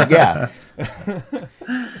it. Yeah.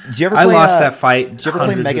 Did you ever I lost that fight. Did you ever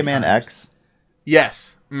play Mega Man X?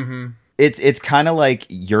 Yes. Mm-hmm. It's kind of like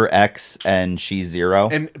you're X and she's Zero.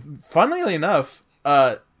 And funnily enough,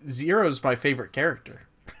 Zero's my favorite character.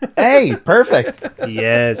 Hey, perfect.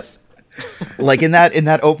 Yes. Like in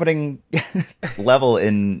that opening level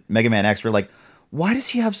in Mega Man X, we're like, why does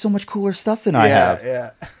he have so much cooler stuff than I have?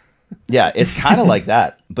 Yeah. Yeah, it's kind of like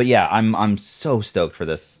that. But yeah, I'm so stoked for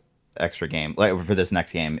this extra game, like for this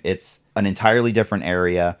next game. It's an entirely different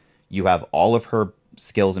area. You have all of her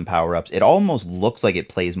skills and power-ups. It almost looks like it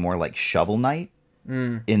plays more like Shovel Knight.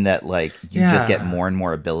 In that, like, you just get more and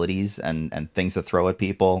more abilities and things to throw at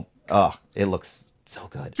people. Oh, it looks so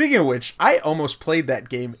good. Speaking of which, I almost played that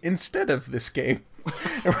game instead of this game. I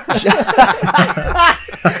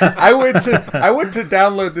went to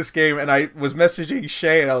download this game, and I was messaging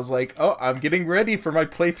Shea, and I was like, "Oh, I'm getting ready for my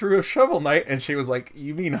playthrough of Shovel Knight," and she was like,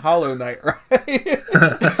 "You mean Hollow Knight, right?"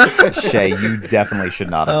 Shea, you definitely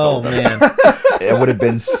should not have told man. It would have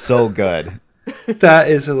been so good. That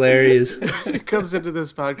is hilarious. It comes into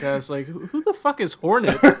this podcast like, who the fuck is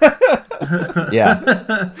Hornet?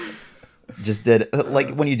 Yeah. Just did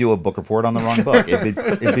like when you do a book report on the wrong book.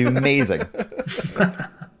 It'd be amazing.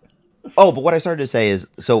 Oh, but what I started to say is,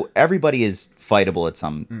 so everybody is fightable at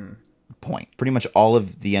some point. Pretty much all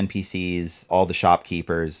of the NPCs, all the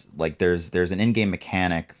shopkeepers, like there's an in-game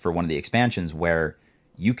mechanic for one of the expansions where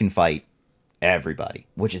you can fight everybody,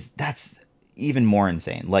 that's even more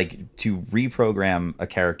insane. Like, to reprogram a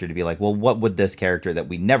character to be like, well, what would this character that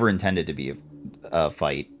we never intended to be a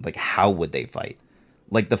fight, like, how would they fight?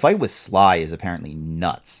 Like, the fight with Sly is apparently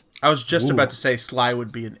nuts. I was just about to say Sly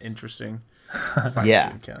would be an interesting fight Yeah.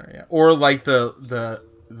 to encounter. Yeah. Or like the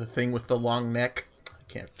thing with the long neck.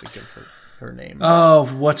 I can't think of her name. Oh,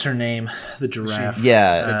 what's her name? The giraffe.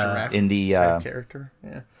 Yeah, the giraffe in the type character.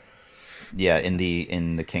 Yeah. yeah, in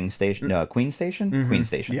the King Station, no, Queen Station, Queen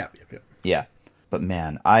Station. Yeah. Yeah. But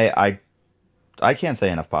man, I can't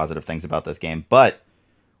say enough positive things about this game, but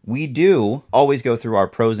we do always go through our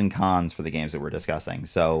pros and cons for the games that we're discussing.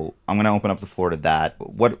 So I'm going to open up the floor to that.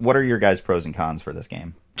 What are your guys' pros and cons for this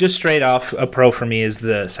game? Just straight off, a pro for me is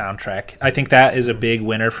the soundtrack. I think that is a big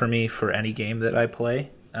winner for me for any game that I play.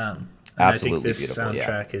 And Absolutely I think this beautiful, yeah.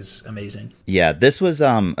 soundtrack is amazing. Yeah, this was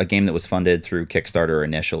a game that was funded through Kickstarter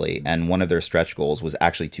initially, and one of their stretch goals was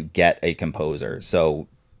actually to get a composer. So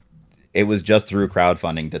it was just through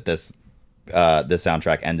crowdfunding that this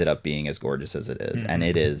soundtrack ended up being as gorgeous as it is, and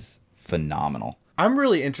it is phenomenal. I'm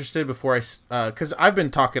really interested before because I've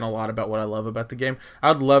been talking a lot about what I love about the game.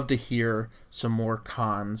 I'd love to hear some more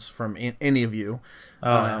cons from any of you.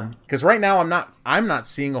 Because right now I'm not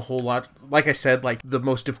seeing a whole lot. Like I said, like the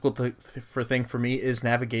most difficult thing for me is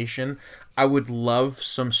navigation. I would love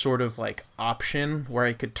some sort of like option where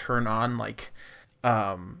I could turn on like,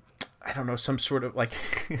 I don't know, some sort of like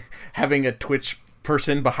having a Twitch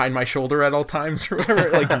person behind my shoulder at all times or whatever,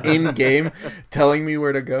 like in game telling me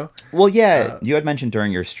where to go. Well, yeah, you had mentioned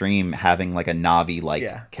during your stream having like a Navi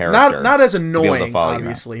character, not as annoying,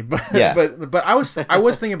 obviously, but yeah. but I was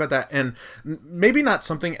thinking about that, and maybe not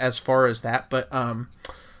something as far as that, but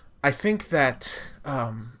I think that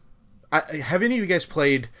have any of you guys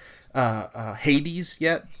played Hades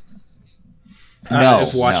yet? No,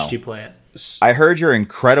 I've watched you play it. I heard you're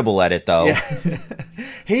incredible at it, though. Yeah.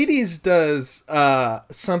 Hades does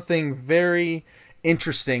something very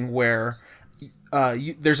interesting where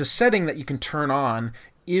there's a setting that you can turn on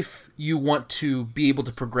if you want to be able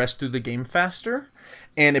to progress through the game faster.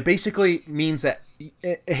 And it basically means that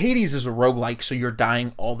Hades is a roguelike, so you're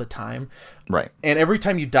dying all the time. Right. And every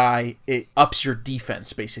time you die, it ups your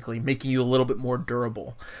defense, basically, making you a little bit more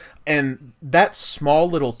durable. And that small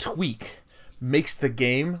little tweak makes the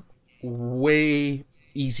game way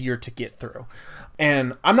easier to get through.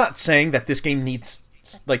 And I'm not saying that this game needs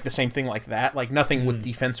like the same thing like that, like nothing with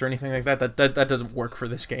defense or anything like that. That doesn't work for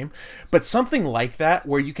this game. But something like that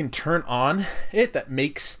where you can turn on it that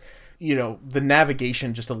makes, you know, the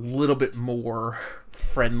navigation just a little bit more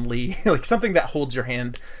friendly, like something that holds your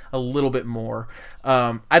hand a little bit more.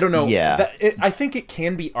 I don't know. Yeah. I think it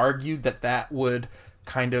can be argued that would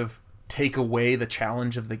kind of take away the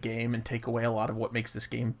challenge of the game and take away a lot of what makes this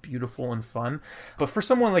game beautiful and fun. But for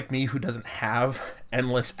someone like me who doesn't have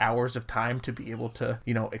endless hours of time to be able to,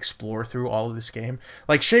 you know, explore through all of this game,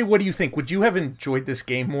 like Shea, what do you think? Would you have enjoyed this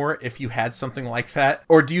game more if you had something like that?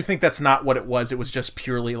 Or do you think that's not what it was? It was just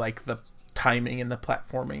purely like the timing and the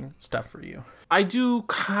platforming stuff for you? I do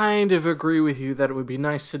kind of agree with you that it would be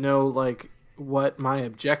nice to know like what my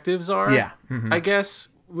objectives are. Yeah. I guess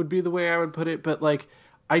would be the way I would put it. But like,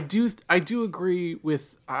 I do agree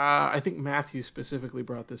with I think Matthew specifically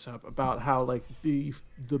brought this up about how like the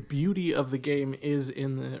beauty of the game is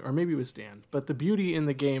in the, or maybe it was Dan, but the beauty in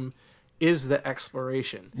the game is the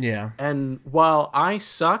exploration. Yeah. And while I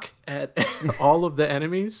suck at all of the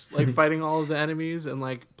enemies, like fighting all of the enemies and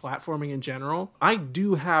like platforming in general, I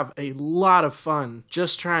do have a lot of fun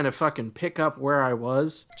just trying to fucking pick up where I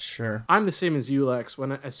was. Sure. I'm the same as you, Lex.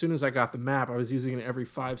 As soon as I got the map, I was using it every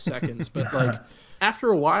 5 seconds, but like after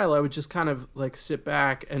a while, I would just kind of like sit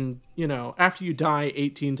back and, you know, after you die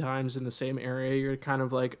 18 times in the same area, you're kind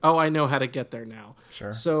of like, oh, I know how to get there now.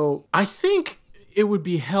 Sure. So I think it would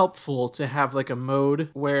be helpful to have like a mode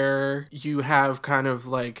where you have kind of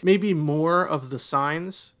like maybe more of the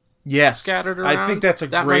signs scattered around. I think that's a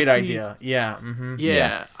great idea. Yeah. Mm-hmm.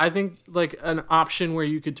 Yeah. I think like an option where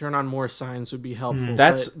you could turn on more signs would be helpful.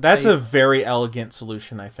 That's a very elegant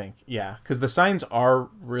solution, I think. Yeah, because the signs are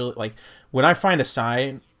really like when I find a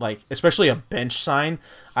sign like especially a bench sign,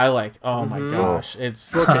 I like. Oh my gosh,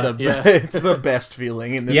 it's yeah. it's the best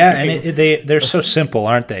feeling in this. Yeah, game. and they're so simple,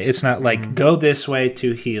 aren't they? It's not like go this way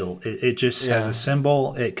to heal. It just has a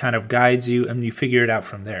symbol. It kind of guides you, and you figure it out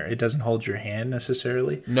from there. It doesn't hold your hand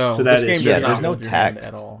necessarily. No, so this that game is does not there's no hold your hand text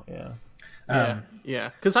at all. Yeah,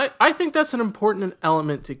 because I think that's an important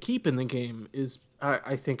element to keep in the game. Is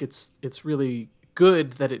I think it's really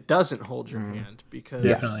good that it doesn't hold your hand because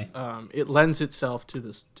Definitely. It lends itself to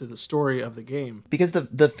the story of the game. because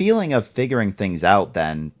the feeling of figuring things out,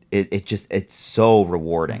 then it's so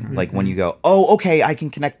rewarding. Like when you go, oh, okay, I can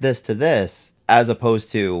connect this to this, as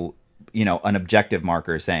opposed to, you know, an objective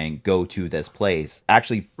marker saying go to this place.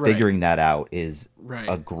 Actually figuring that out is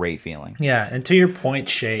a great feeling. Yeah, and to your point,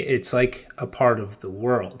 Shay, it's like a part of the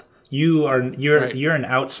world. You're an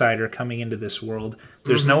outsider coming into this world.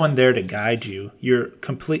 There's no one there to guide you. You're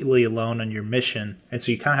completely alone on your mission, and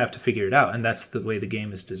so you kind of have to figure it out. And that's the way the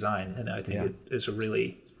game is designed. And I think it is a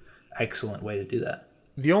really excellent way to do that.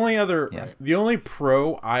 The only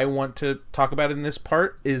pro I want to talk about in this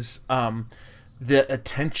part is the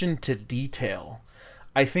attention to detail.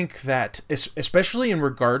 I think that especially in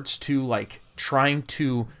regards to like trying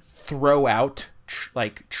to throw out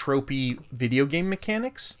like tropey video game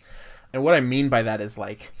mechanics. And what I mean by that is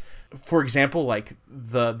like, for example, like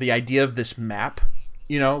the idea of this map,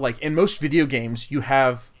 you know, like in most video games, you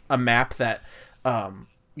have a map that,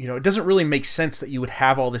 you know, it doesn't really make sense that you would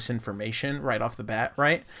have all this information right off the bat,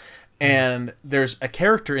 right? And there's a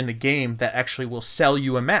character in the game that actually will sell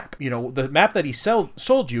you a map. You know, the map that he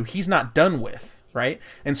sold you, he's not done with, right?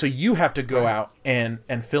 And so you have to go out and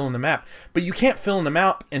fill in the map. But you can't fill in the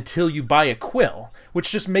map until you buy a quill, which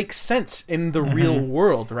just makes sense in the real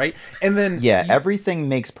world, right? And then everything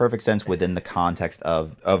makes perfect sense within the context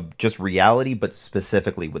of just reality, but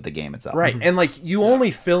specifically with the game itself. Right. And like you only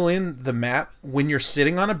fill in the map when you're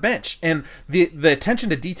sitting on a bench. And the attention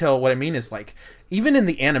to detail, what I mean is like, even in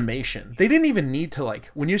the animation, they didn't even need to like,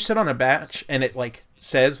 when you sit on a bench and it like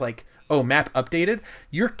says like, oh, map updated,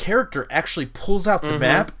 your character actually pulls out the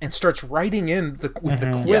map and starts writing in with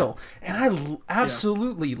the quill. And I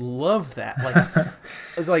absolutely love that. Like,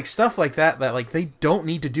 it's like stuff like that like they don't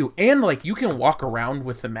need to do. And like you can walk around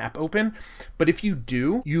with the map open, but if you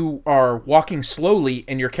do, you are walking slowly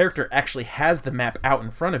and your character actually has the map out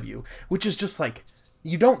in front of you, which is just like,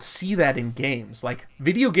 you don't see that in games. Like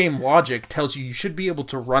video game logic tells you should be able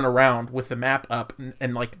to run around with the map up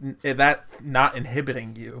and like that not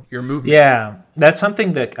inhibiting your movement. Yeah, that's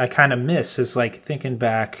something that I kind of miss is like thinking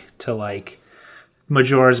back to like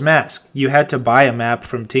Majora's Mask. You had to buy a map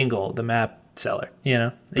from Tingle, the map seller, you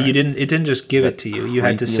know? Right. It didn't just give it to you. You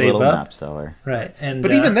had to save up. Map seller. Right. And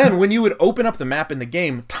but even then when you would open up the map in the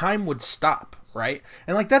game, time would stop. Right?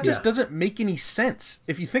 And like that just doesn't make any sense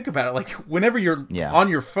if you think about it. Like whenever you're on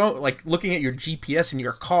your phone, like looking at your GPS in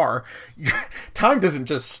your car, time doesn't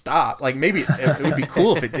just stop. Like maybe it would be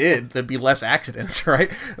cool if it did. There'd be less accidents, right?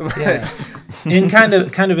 Yeah. In kind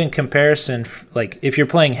of in comparison, like if you're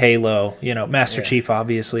playing Halo, you know, Master Chief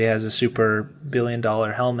obviously has a super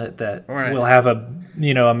billion-dollar helmet that will have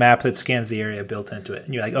a map that scans the area built into it.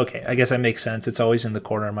 And you're like, okay, I guess that makes sense. It's always in the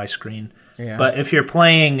corner of my screen. Yeah. But if you're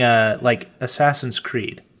playing like Assassin's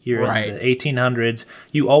Creed, you're in the 1800s,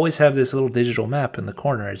 you always have this little digital map in the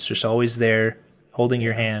corner. It's just always there, holding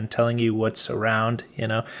your hand, telling you what's around, you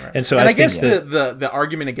know. Right. And so I guess the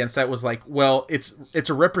argument against that was like, well, it's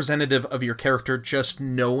a representative of your character just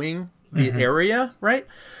knowing the area, right?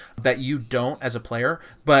 That you don't as a player,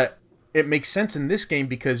 but it makes sense in this game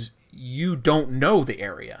because you don't know the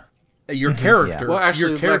area. Your character. Well,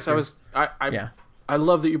 actually, your character, Lex, I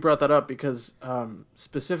love that you brought that up because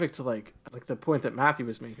specific to like the point that Matthew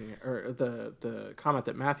was making, or the comment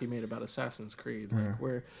that Matthew made about Assassin's Creed, like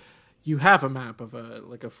where you have a map of a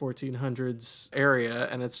 1400s area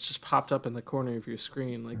and it's just popped up in the corner of your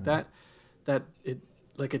screen, like that it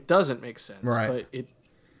like it doesn't make sense, but it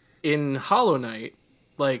in Hollow Knight,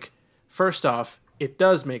 like first off, it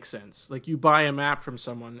does make sense. Like you buy a map from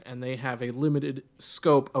someone and they have a limited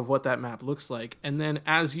scope of what that map looks like. And then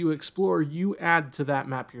as you explore, you add to that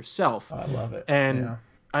map yourself. I love it. And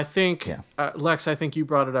I think, Lex, I think you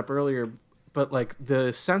brought it up earlier, but like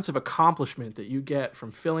the sense of accomplishment that you get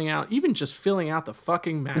from filling out the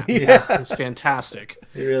fucking map is fantastic.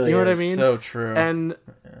 It really you know is. what I mean? So true. And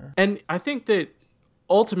I think that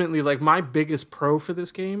ultimately, like my biggest pro for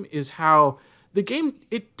this game is how the game,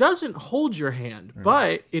 it doesn't hold your hand,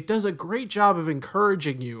 but it does a great job of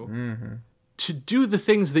encouraging you to do the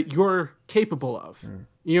things that you're capable of.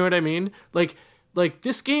 You know what I mean? Like, like,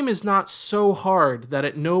 this game is not so hard that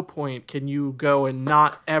at no point can you go and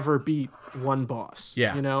not ever beat one boss.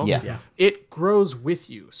 Yeah. You know? Yeah. It grows with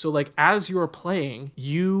you. So, like, as you're playing,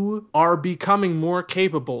 you are becoming more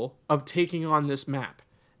capable of taking on this map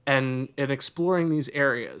and exploring these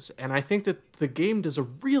areas. And I think that the game does a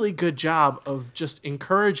really good job of just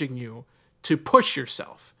encouraging you to push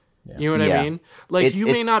yourself. Yeah. You know what I mean? Like, you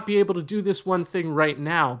may not be able to do this one thing right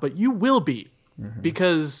now, but you will be.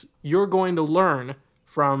 Because you're going to learn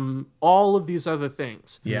from all of these other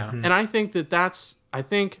things. Yeah. And I think I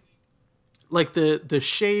think like the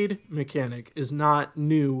shade mechanic is not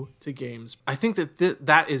new to games. I think that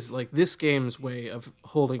that is like this game's way of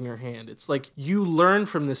holding your hand. It's like you learn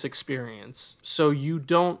from this experience, so you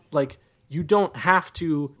don't have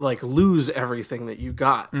to like lose everything that you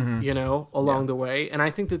got, you know, along the way. And I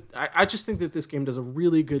think that I just think that this game does a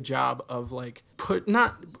really good job of like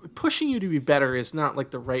not pushing you to be better is not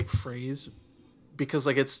like the right phrase, because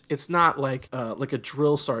like it's not like a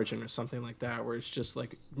drill sergeant or something like that where it's just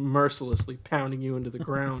like mercilessly pounding you into the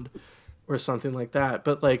ground or something like that.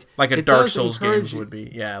 But like a Dark Souls game would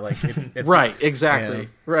be. Yeah, like it's right, exactly. Yeah.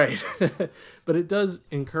 Right. But it does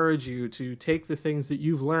encourage you to take the things that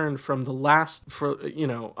you've learned from the last,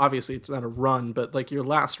 obviously it's not a run, but like your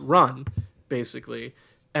last run, basically,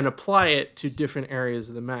 and apply it to different areas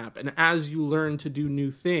of the map. And as you learn to do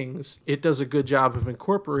new things, it does a good job of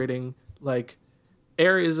incorporating like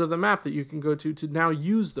areas of the map that you can go to now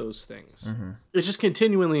use those things. It just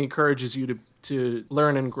continually encourages you to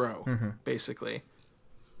learn and grow, basically.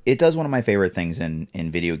 It does one of my favorite things in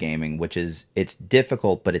video gaming, which is it's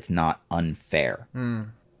difficult, but it's not unfair.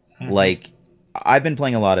 Like, I've been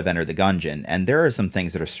playing a lot of Enter the Gungeon, and there are some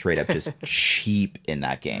things that are straight up just cheap in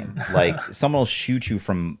that game. Like, someone will shoot you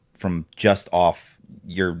from just off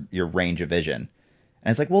your range of vision. And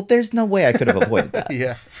it's like, well, there's no way I could have avoided that.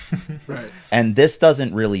 Yeah. Right. And this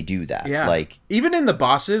doesn't really do that. Yeah. Like, even in the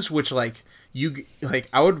bosses, which like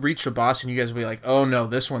I would reach a boss and you guys would be like, oh no,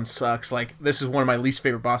 this one sucks. Like, this is one of my least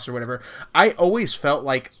favorite bosses or whatever. I always felt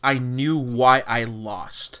like I knew why I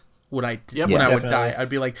lost when I would die. I'd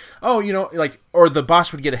be like, oh, like, or the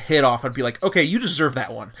boss would get a hit off. I'd be like, okay, you deserve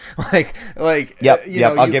that one. like,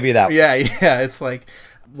 I'll give you that one. Yeah. It's like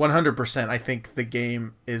 100%. I think the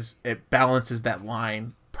game it balances that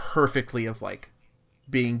line perfectly of like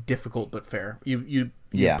being difficult but fair. You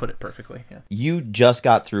put it perfectly. Yeah. You just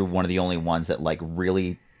got through one of the only ones that like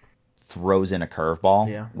really throws in a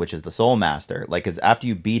curveball, which is the Soul Master. Like, because after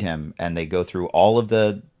you beat him and they go through all of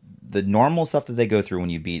the normal stuff that they go through when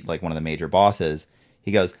you beat like one of the major bosses,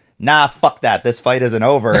 he goes, nah, fuck that, this fight isn't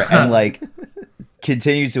over, and like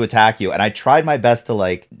continues to attack you. And I tried my best to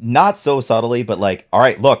like, not so subtly, but like, all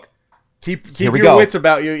right, look, keep your wits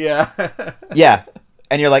about you. Yeah.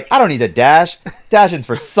 And you're like, I don't need to dash. Dashing's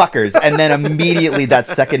for suckers. And then immediately that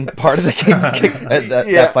second part of the game,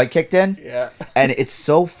 that fight kicked in. Yeah. And it's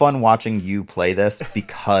so fun watching you play this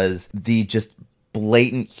because the just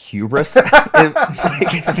blatant hubris. You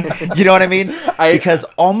know what I mean? Because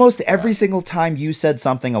almost every single time you said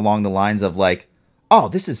something along the lines of like, oh,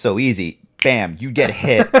 this is so easy, bam, you get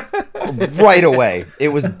hit right away. It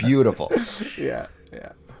was beautiful. Yeah.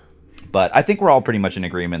 But I think we're all pretty much in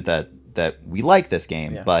agreement that we like this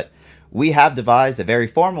game, but we have devised a very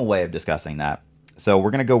formal way of discussing that. So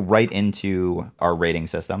we're going to go right into our rating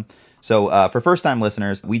system. So for first-time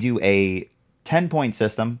listeners, we do a 10-point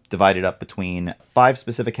system divided up between 5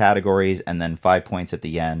 specific categories and then 5 points at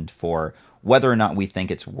the end for whether or not we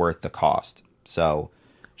think it's worth the cost. So,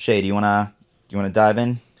 Shea, do you want to dive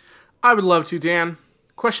in? I would love to, Dan.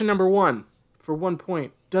 Question number 1 for 1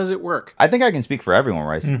 point. Does it work? I think I can speak for everyone,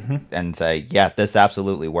 Rice, and say, yeah, this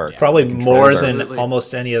absolutely works. Probably more than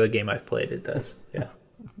almost any other game I've played, it does. Yeah.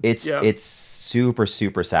 It's super,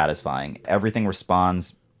 super satisfying. Everything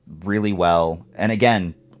responds really well. And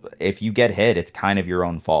again, if you get hit, it's kind of your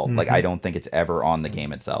own fault. Like, I don't think it's ever on the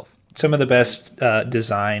game itself. Some of the best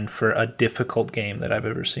design for a difficult game that I've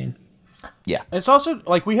ever seen. Yeah. It's also,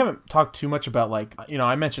 like, we haven't talked too much about, like,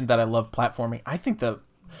 I mentioned that I love platforming. I think the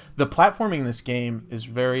platforming in this game is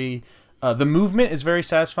very the movement is very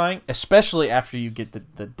satisfying, especially after you get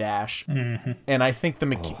the dash. And I think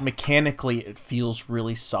mechanically it feels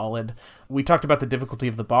really solid. We talked about the difficulty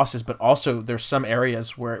of the bosses, but also there's some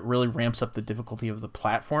areas where it really ramps up the difficulty of the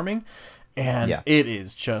platforming, and it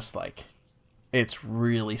is just like, it's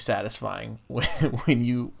really satisfying when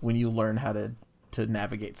you learn how to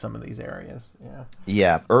navigate some of these areas.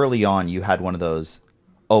 Yeah, early on you had one of those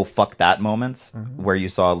oh fuck that moments where you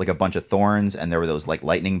saw like a bunch of thorns and there were those like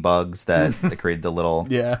lightning bugs that created the little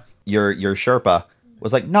your Sherpa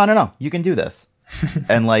was like, no, you can do this.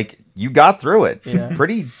 And like you got through it Yeah.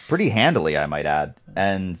 pretty handily, I might add.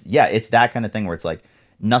 And yeah, it's that kind of thing where it's like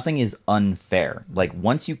nothing is unfair. Like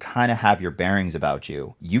once you kind of have your bearings about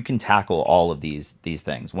you, you can tackle all of these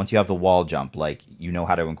things. Once you have the wall jump, like you know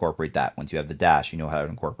how to incorporate that. Once you have the dash, you know how to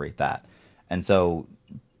incorporate that. And so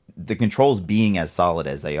the controls being as solid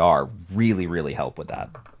as they are really, really help with that.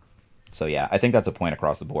 So yeah, I think that's a point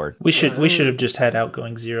across the board. We should have just had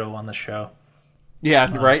Outgoing Zero on the show. Yeah,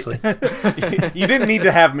 Honestly. right. You didn't need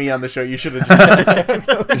to have me on the show. You should have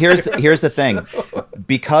just. Here's the thing,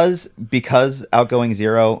 because Outgoing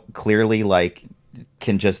Zero clearly like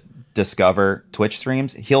can just discover Twitch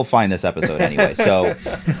streams. He'll find this episode anyway. So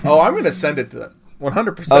I'm gonna send it to them.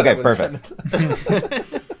 100%. Okay,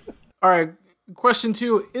 perfect. All right, question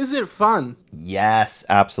 2: is it fun? Yes,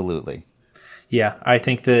 absolutely. Yeah, I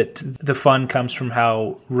think that the fun comes from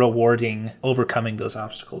how rewarding overcoming those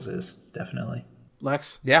obstacles is. Definitely.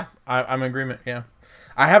 Lex? Yeah, I'm in agreement. Yeah,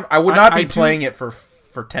 I would not be playing it for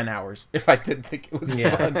 10 hours if I didn't think it was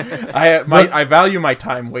fun. I value my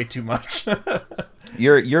time way too much.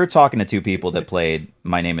 You're talking to two people that played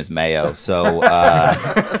My Name is Mayo, so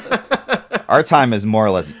our time is more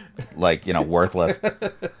or less like worthless.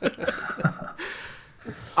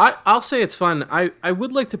 I'll say it's fun. I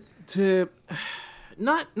would like to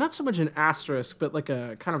not so much an asterisk, but like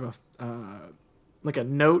a kind of like a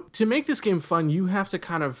note. To make this game fun, you have to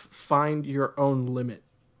kind of find your own limit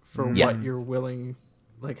for what you're willing,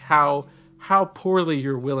 like how poorly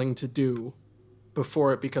you're willing to do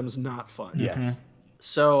before it becomes not fun. Yes.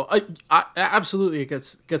 So I absolutely it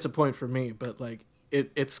gets a point for me, but like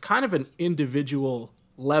it's kind of an individual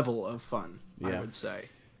level of fun, I would say.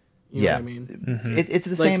 You know what I mean? It's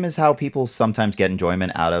the same as how people sometimes get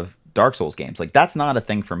enjoyment out of Dark Souls games. Like that's not a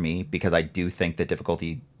thing for me because I do think that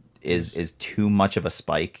difficulty is too much of a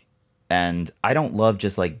spike, and I don't love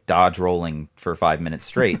just like dodge rolling for 5 minutes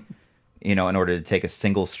straight. In order to take a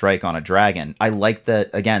single strike on a dragon. I like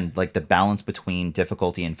that, again, like the balance between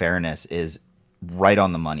difficulty and fairness is right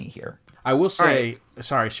on the money here. I will say,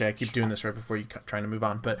 sorry, Shay, I keep doing this right before you trying to move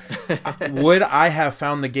on, but would I have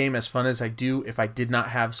found the game as fun as I do if I did not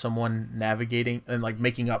have someone navigating and like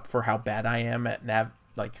making up for how bad I am at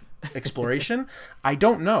exploration? I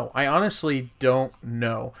don't know. I honestly don't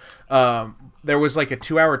know. There was like a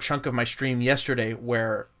 2-hour chunk of my stream yesterday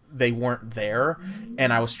where they weren't there,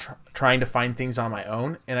 and I was trying to find things on my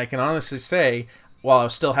own, and I can honestly say, while I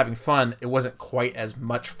was still having fun, it wasn't quite as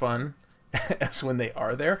much fun as when they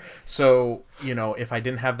are there. So, if I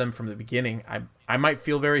didn't have them from the beginning, I might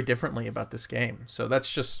feel very differently about this game. So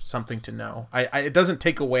that's just something to know. It doesn't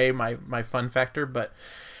take away my fun factor, but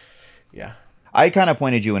yeah. I kind of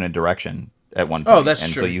pointed you in a direction at one point. Oh, that's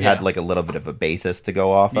and true. So you had like a little bit of a basis to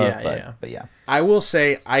go off of. But yeah. I will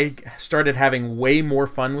say I started having way more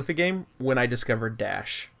fun with the game when I discovered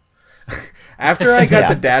Dash. After I got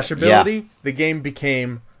the Dash ability, the game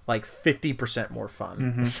became like 50% more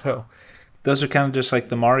fun. So those are kind of just like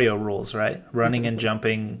the Mario rules, right? Running and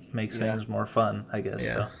jumping makes things more fun, I guess.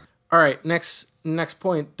 Yeah. So. All right, next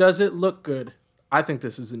point. Does it look good? I think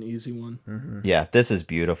this is an easy one. Yeah, this is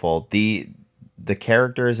beautiful. The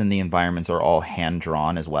characters and the environments are all hand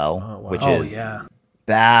drawn as well, which is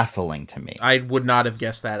baffling to me. I would not have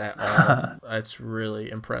guessed that at all. That's really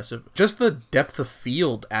impressive. Just the depth of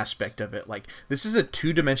field aspect of it. Like, this is a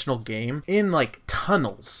 2-dimensional game in like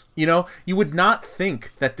tunnels. You would not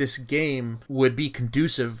think that this game would be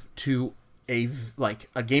conducive to a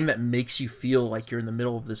game that makes you feel like you're in the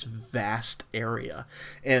middle of this vast area,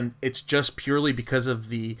 and it's just purely because of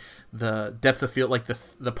the depth of field, like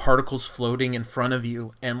the particles floating in front of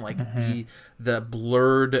you, and like the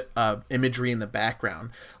blurred imagery in the background,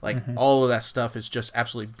 like all of that stuff is just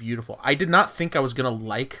absolutely beautiful. I did not think I was gonna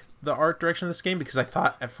like the art direction of this game because I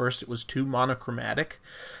thought at first it was too monochromatic.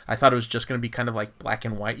 I thought it was just going to be kind of like black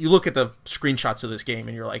and white. You look at the screenshots of this game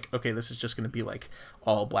and you're like, okay, this is just going to be like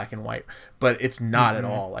all black and white, but it's not at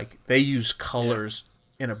all. Like, they use colors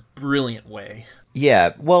in a brilliant way.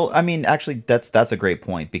 Yeah, well, I mean, actually, that's a great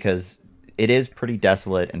point because it is pretty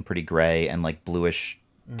desolate and pretty gray and like bluish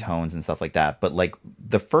tones and stuff like that. But like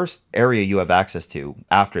the first area you have access to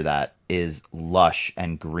after that is lush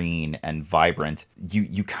and green and vibrant.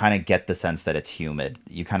 You kind of get the sense that it's humid.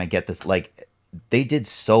 You kind of get this, like, they did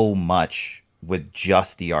so much with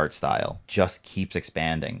just the art style, just keeps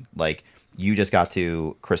expanding. Like, you just got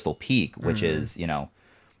to Crystal Peak, which is,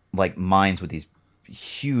 like mines with these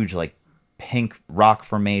huge, like, pink rock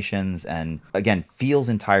formations, and again, feels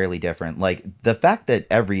entirely different. Like, the fact that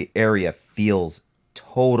every area feels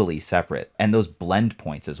totally separate, and those blend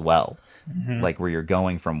points as well, like where you're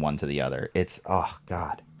going from one to the other, it's, oh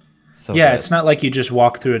god. So Yeah, good. it's not like you just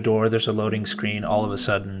walk through a door, there's a loading screen, all of a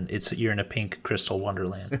sudden you're in a pink crystal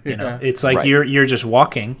wonderland. You know, it's like Right. you're just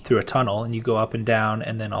walking through a tunnel and you go up and down,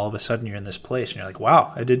 and then all of a sudden you're in this place, and you're like,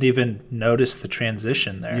 wow, I didn't even notice the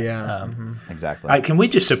transition there. Yeah. exactly. Can we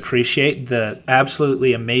just appreciate the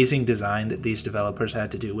absolutely amazing design that these developers had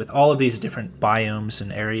to do with all of these different biomes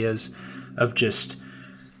and areas of just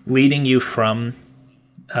leading you from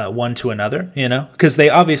one to another, you know? Because they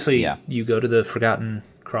obviously, you go to the Forgotten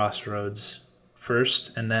Crossroads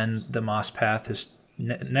first, and then the Moss Path is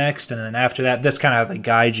next, and then after that, that's kind of how they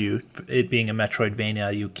guide you. It being a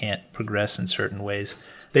Metroidvania, you can't progress in certain ways.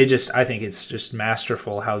 I think it's just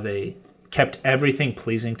masterful how they kept everything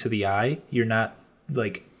pleasing to the eye. You're not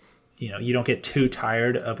like, you don't get too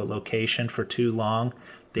tired of a location for too long.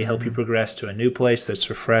 They help you progress to a new place that's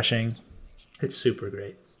refreshing. It's super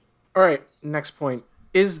great. All right, next point.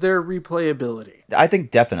 Is there replayability? I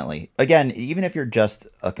think definitely. Again, even if you're just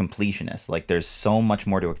a completionist, like there's so much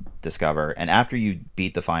more to discover. And after you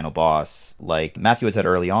beat the final boss, like Matthew had said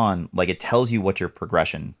early on, like it tells you what your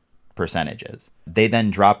progression percentage is. They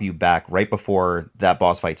then drop you back right before that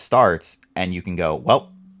boss fight starts, and you can go,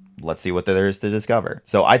 well, let's see what there is to discover.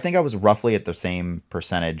 So I think I was roughly at the same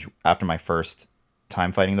percentage after my first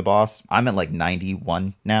time fighting the boss. I'm at like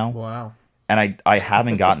 91 now. Wow. And I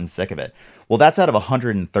haven't gotten sick of it. Well, that's out of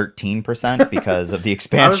 113% because of the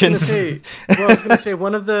expansions. I was gonna say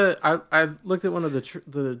one of the. I looked at one of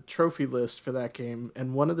the trophy list for that game,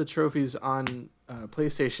 and one of the trophies on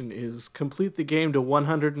PlayStation is complete the game to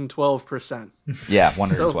 112%. Yeah,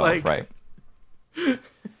 112, So, like, right.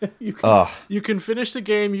 You can finish the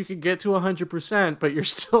game, you can get to 100%, but you're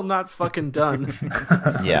still not fucking done.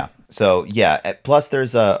 Yeah. So, yeah. Plus,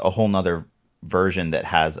 there's a whole nother version that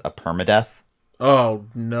has a permadeath Oh,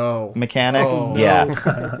 no. mechanic. Oh,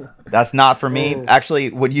 yeah. That's not for me. Actually,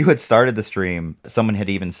 when you had started the stream, someone had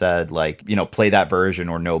even said, like, play that version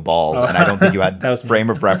or no balls. And I don't think you had frame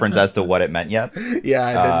of reference as to what it meant yet. Yeah,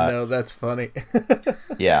 I didn't know. That's funny.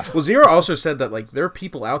 Yeah. Well, Zero also said that, like, there are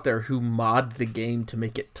people out there who mod the game to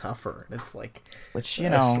make it tougher. And it's like... Which, Good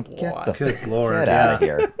get Lord, out of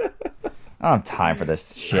here. I don't have time for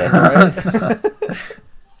this shit.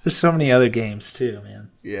 There's so many other games too, man.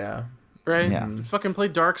 Yeah. Right? Yeah. Fucking play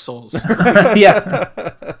Dark Souls. Yeah.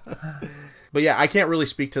 But yeah, I can't really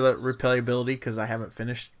speak to the replayability because I haven't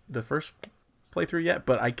finished the first playthrough yet,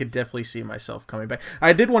 but I could definitely see myself coming back.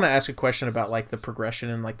 I did want to ask a question about like the progression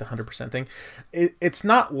and like the 100% thing. It's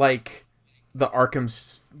not like the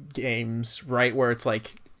Arkham's games, right? Where it's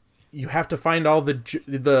like you have to find all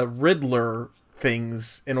the Riddler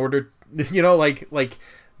things in order, like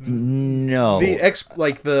No.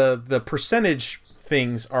 the percentage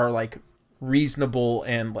things are like reasonable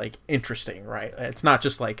and like interesting, right? It's not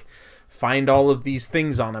just like find all of these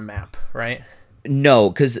things on a map, right? No,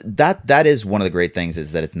 because that is one of the great things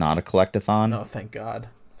is that it's not a collectathon. Oh, thank God.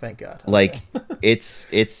 Like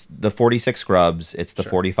it's the 46 scrubs, it's the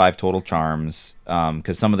 45 total charms,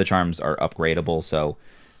 because some of the charms are upgradable, so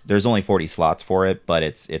there's only 40 slots for it, but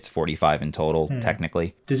it's 45 in total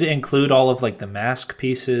technically. Does it include all of like the mask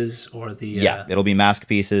pieces or the Yeah, it'll be mask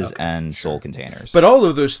pieces and soul containers. But all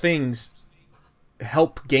of those things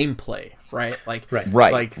help gameplay, right? Like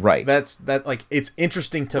Right. That's like it's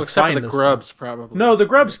interesting to Except find for the those grubs, things. probably. No, the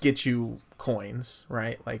grubs get you coins,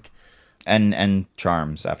 right? Like and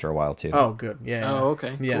charms after a while too. oh, good, yeah. Oh,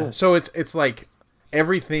 okay, yeah. cool. So it's like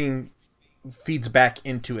everything feeds back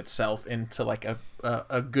into itself into like a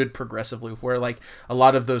good progressive loop where like a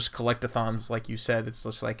lot of those collectathons, like you said, it's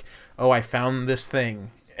just like, oh, I found this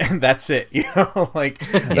thing and that's it, like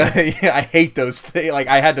I hate those things. Like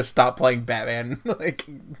I had to stop playing Batman like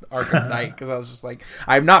Arkham Knight because I was just like,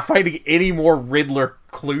 I'm not finding any more Riddler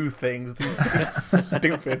clue things. These things are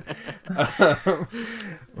stupid. But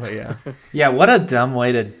yeah, what a dumb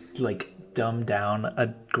way to like dumb down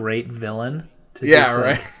a great villain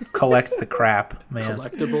to collect the crap, man.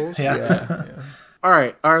 Collectibles. yeah. All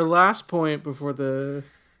right, our last point before the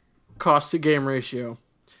cost to game ratio.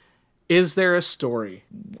 Is there a story?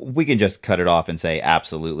 We can just cut it off and say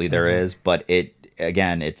absolutely there is, but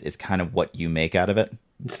it's kind of what you make out of it.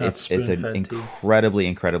 It's an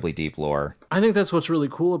incredibly deep lore. I think that's what's really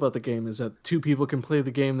cool about the game is that two people can play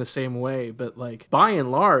the game the same way, but like by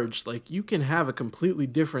and large, like you can have a completely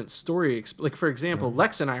different story. Like for example,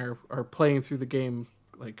 Lex and I are playing through the game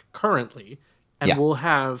like currently, and we'll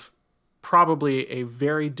have probably a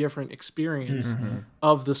very different experience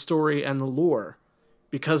of the story and the lore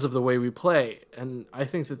because of the way we play. And I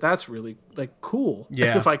think that that's really like cool.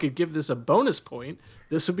 Yeah. If I could give this a bonus point,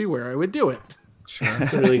 this would be where I would do it. Sure.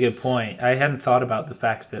 That's a really good point. I hadn't thought about the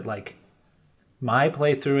fact that like my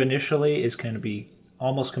playthrough initially is going to be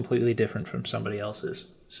almost completely different from somebody else's.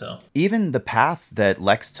 So even the path that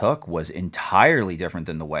Lex took was entirely different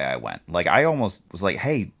than the way I went. Like, I almost was like,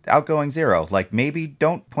 hey, outgoing Zero, like, maybe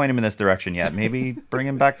don't point him in this direction yet. Maybe bring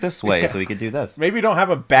him back this way so we could do this. Maybe don't have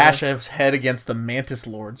a bash his head against the Mantis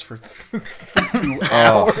Lords for 2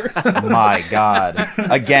 hours. Oh, my God.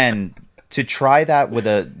 Again, to try that with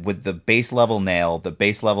the base level nail, the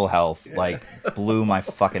base level health, like, blew my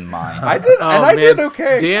fucking mind. I did, and I did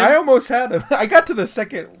okay. Dan? I almost had him. I got to the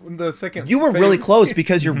second. You were really close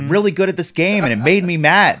because you're really good at this game, and it made me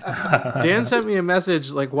mad. Dan sent me a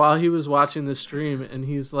message like while he was watching the stream, and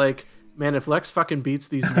he's like, man, if Lex fucking beats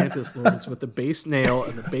these Mantis Lords with the base nail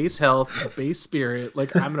and the base health and the base spirit,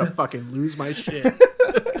 like, I'm gonna fucking lose my shit.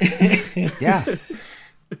 Yeah.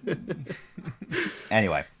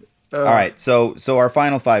 Anyway. All right, so our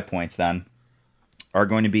final 5 points then are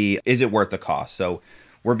going to be, is it worth the cost? So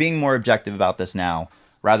we're being more objective about this now,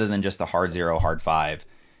 rather than just a hard 0, hard 5.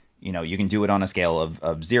 You know, you can do it on a scale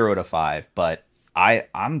of 0 to 5, but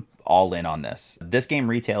I'm all in on this. This game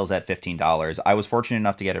retails at $15. I was fortunate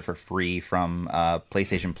enough to get it for free from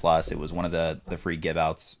PlayStation Plus. It was one of the free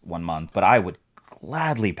give-outs 1 month, but I would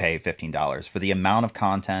gladly pay $15 for the amount of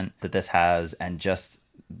content that this has and just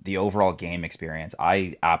the overall game experience.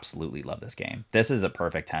 I absolutely love this game. This is a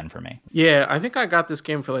perfect 10 for me. Yeah, I think I got this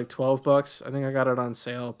game for like $12. I think I got it on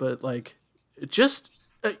sale, but like, just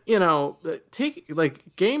take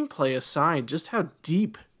like gameplay aside, just how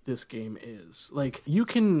deep this game is. Like, you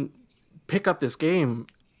can pick up this game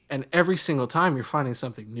and every single time you're finding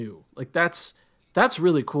something new. Like, that's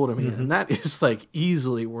really cool to me, and that is like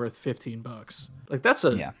easily worth $15. Like, that's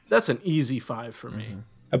an easy 5 for me.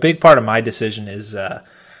 a big part of my decision is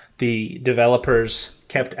the developers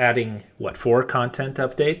kept adding 4 content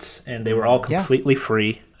updates, and they were all completely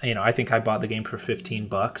free. You know, I think I bought the game for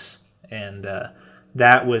 $15, and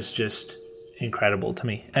that was just incredible to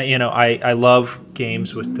me. I love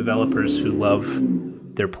games with developers who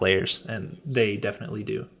love their players, and they definitely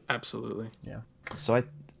do. Absolutely. Yeah. So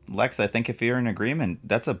Lex, I think if you're in agreement,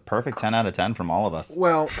 that's a perfect 10 out of 10 from all of us.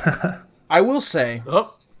 Well, I will say.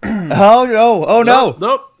 Oh. Oh no! Oh no!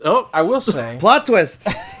 Nope. Oh. I will say. Plot twist.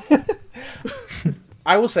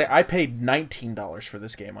 I will say I paid $19 for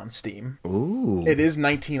this game on Steam. Ooh. It is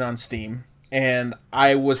 $19 on Steam, and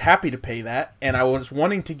I was happy to pay that, and I was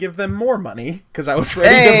wanting to give them more money because I was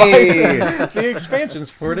ready to buy the expansions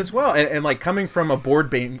for it as well. And like, coming from a board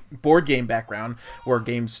game background where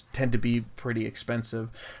games tend to be pretty expensive,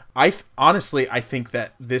 I think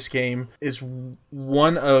that this game is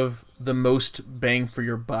one of the most bang for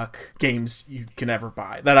your buck games you can ever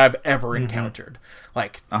buy that I've ever encountered.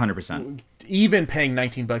 Like 100%. Even paying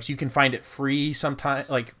 $19, you can find it free sometime,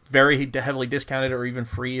 like very heavily discounted, or even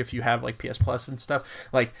free if you have like PS Plus and stuff.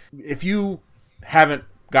 Like, if you haven't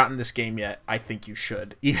gotten this game yet, I think you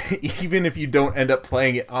should. Even if you don't end up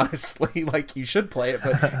playing it, honestly, like, you should play it.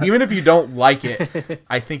 But even if you don't like it,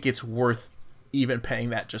 I think it's worth even paying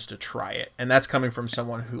that just to try it. And that's coming from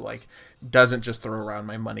someone who like doesn't just throw around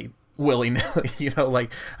my money willy-nilly. Like,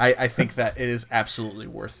 I think that it is absolutely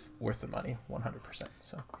worth the money, 100%.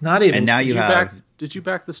 So not even. And now Did you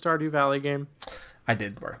back the Stardew Valley game? I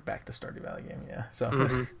did back the Stardew Valley game, yeah. So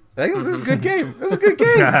I think this is a good game. It was a good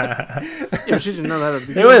game. Yeah, but you didn't know that at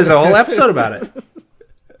the There was a whole episode about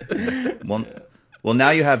it. Well,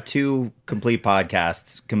 now you have 2 complete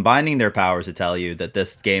podcasts combining their powers to tell you that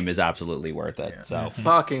this game is absolutely worth it. Yeah. So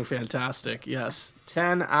fucking fantastic. Yes.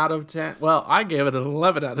 10 out of 10. Well, I gave it an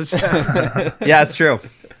 11 out of 10. Yeah, it's true.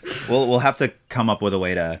 We'll have to come up with a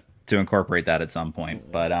way to incorporate that at some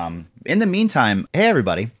point. But in the meantime, hey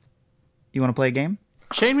everybody, you want to play a game?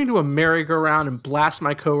 Chain me to a merry-go-round and blast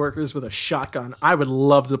my coworkers with a shotgun. I would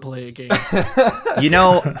love to play a game. You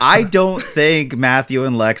know, I don't think Matthew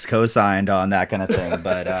and Lex co-signed on that kind of thing,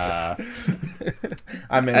 but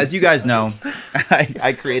as you guys know,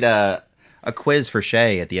 I create a quiz for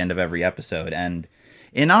Shea at the end of every episode, and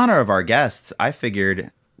in honor of our guests, I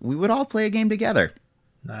figured we would all play a game together.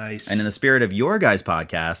 Nice. And in the spirit of your guys'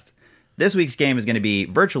 podcast, this week's game is going to be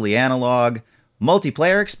Virtually Analog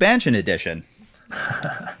Multiplayer Expansion Edition.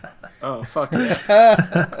 Oh, fuck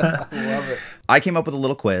yeah. Love it. I came up with a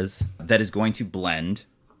little quiz that is going to blend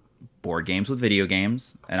board games with video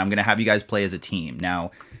games, and I'm going to have you guys play as a team.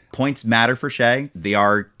 Now, points matter for Shea. They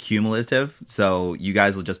are cumulative, so you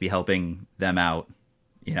guys will just be helping them out,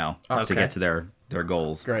 to get to their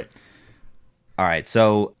goals. Great. All right,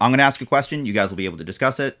 so I'm going to ask a question. You guys will be able to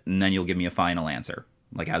discuss it, and then you'll give me a final answer,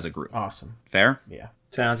 like as a group. Awesome. Fair? Yeah.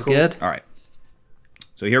 Sounds good. All right.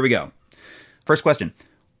 So here we go. First question.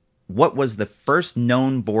 What was the first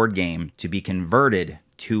known board game to be converted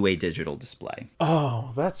to a digital display?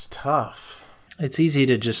 Oh, that's tough. It's easy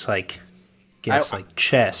to just guess like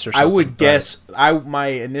chess or something. I would guess. My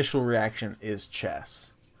initial reaction is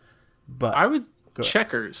chess, but I would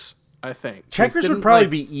checkers. I think checkers would probably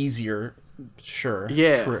be easier. Sure.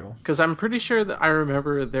 Yeah. True. Because I'm pretty sure that I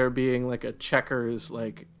remember there being like a checkers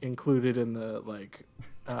included in the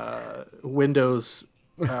Windows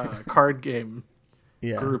card game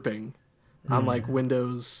grouping on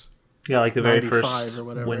Windows. Yeah, like the very first or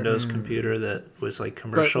whatever. Windows computer that was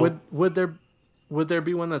commercial. But would there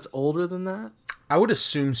be one that's older than that? I would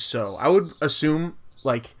assume so. I would assume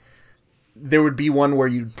there would be one where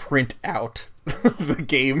you'd print out the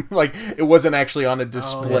game, it wasn't actually on a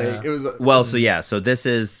display. Yeah. It was so this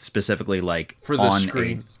is specifically for the on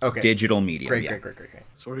screen. A digital medium. Great.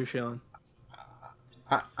 So what are you feeling?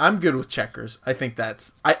 I'm good with checkers. I think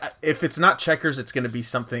that's if it's not checkers, it's going to be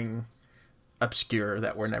something obscure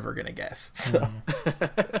that we're never going to guess. So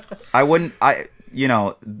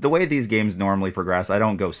the way these games normally progress, I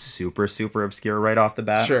don't go super obscure right off the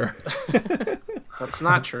bat. Sure. That's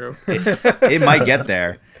not true. It might get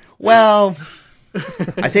there. Well,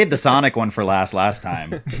 I saved the Sonic one for last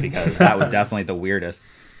time because that was definitely the weirdest.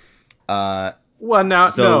 Well,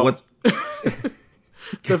 What?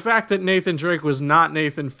 The fact that Nathan Drake was not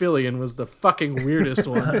Nathan Fillion was the fucking weirdest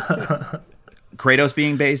one. Kratos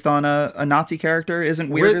being based on a Nazi character isn't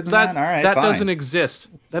weirder than that? All right, that fine. doesn't exist.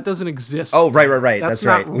 That doesn't exist. Oh, right. That's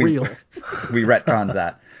right. not real. We retconned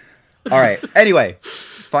that. All right. Anyway,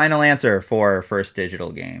 final answer for first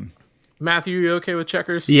digital game. Matthew, you okay with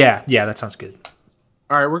checkers? Yeah, that sounds good.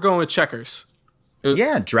 All right, we're going with checkers.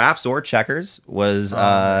 Yeah, Drafts or Checkers was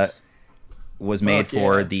made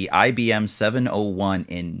for the IBM 701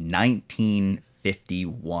 in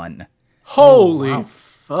 1951. Holy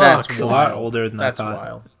fuck. That's A lot older than That's I thought.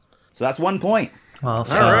 wild. So that's 1 point. Well,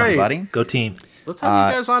 All right. Buddy. Go team. Let's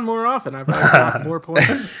have you guys on more often. I've got more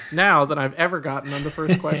points now than I've ever gotten on the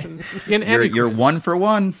first question in any You're quiz. 1 for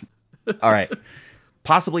 1. All right.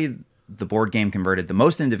 Possibly the board game converted the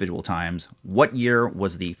most individual times. What year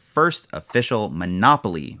was the first official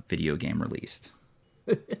Monopoly video game released?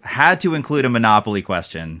 Had to include a Monopoly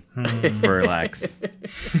question for Lex.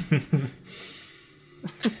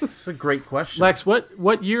 That's a great question. Lex,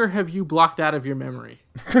 what year have you blocked out of your memory?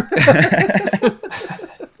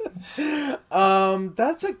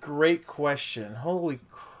 That's a great question. Holy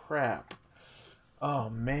crap. Oh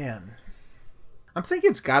man. I'm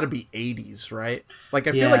thinking it's got to be 80s, right? I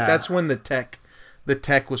feel like that's when the tech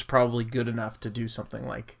was probably good enough to do something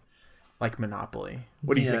like Monopoly.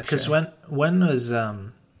 What do you think? Because Shay? when was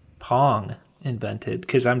Pong invented?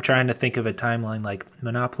 Because I'm trying to think of a timeline.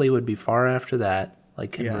 Monopoly would be far after that,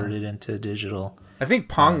 converted into digital. I think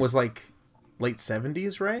Pong was late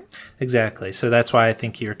 70s, right? Exactly. So that's why I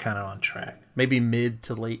think you're kind of on track. Maybe mid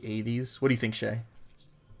to late 80s. What do you think, Shay?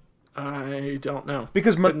 I don't know.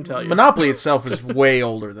 Because tell you. Monopoly itself is way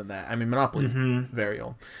older than that. I mean, Monopoly is very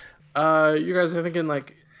old. You guys are thinking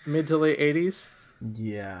mid to late 80s?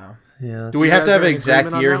 Yeah. Yeah. Do we have to have an in exact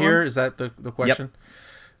agreement on year that here? one? Is that the question?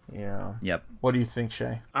 Yeah. Yep. What do you think,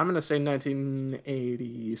 Shay? I'm going to say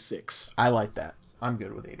 1986. I like that. I'm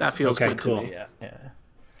good with 80s. That feels Okay, good cool. to me. Yeah.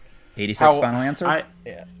 86 How- final answer?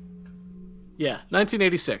 Yeah. Yeah,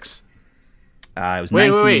 1986. It was Wait.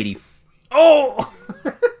 1980. Oh!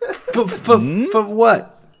 For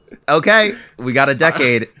what? Okay, we got a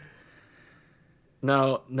decade.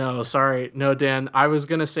 No, sorry. No, Dan, I was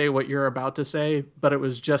going to say what you're about to say, but it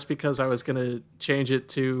was just because I was going to change it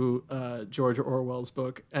to George Orwell's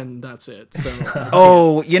book, and that's it. So,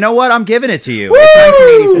 Oh, you know what? I'm giving it to you.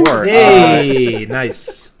 It's 1984. Hey,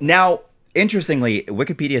 nice. Now, interestingly,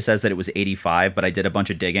 Wikipedia says that it was 85, but I did a bunch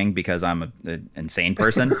of digging because I'm an insane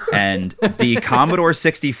person. And the Commodore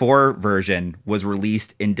 64 version was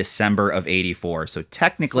released in December of 84. So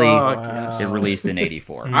technically, yes. it released in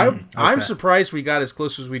 84. I'm surprised we got as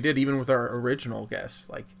close as we did, even with our original guess.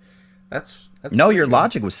 That's No, your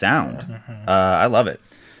logic was sound. I love it.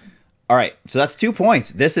 All right, so that's 2 points.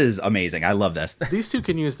 This is amazing. I love this. these two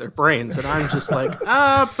can use their brains, and I'm just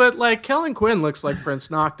but Kellen Quinn looks like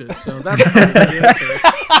Prince Noctis, so that's probably the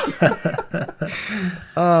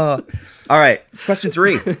answer. All right, question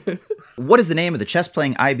 3. What is the name of the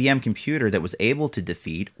chess-playing IBM computer that was able to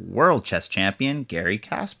defeat world chess champion Garry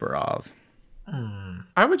Kasparov?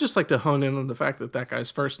 I would just like to hone in on the fact that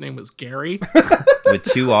guy's first name was Gary. With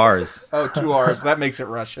 2 R's. Oh, 2 R's. That makes it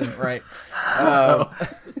Russian, right?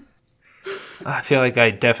 I feel like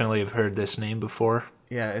I definitely have heard this name before.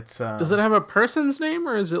 Yeah, it's... Does it have a person's name,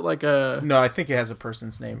 or is it like a... No, I think it has a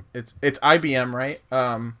person's name. It's IBM, right?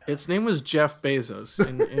 Its name was Jeff Bezos,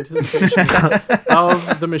 in anticipation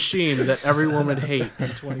of the machine that everyone would hate in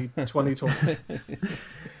 2020.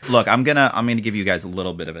 Look, I'm gonna give you guys a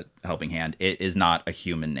little bit of a helping hand. It is not a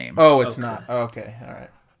human name. Oh, it's not. Okay, all right.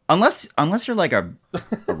 Unless you're like a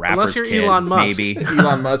rapper's Unless you're kid, Elon Musk. maybe.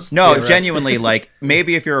 Elon Musk. No, Yeah, right. genuinely, like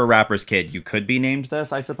maybe if you're a rapper's kid, you could be named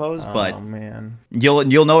this, I suppose. But Oh man. you'll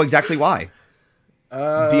know exactly why.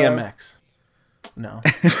 DMX. No.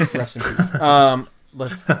 Rest in peace.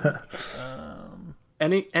 Let's.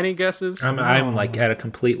 Any guesses? I'm like at a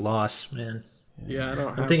complete loss, man. Yeah, I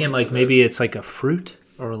don't. I'm thinking like maybe it's like a fruit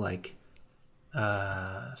or like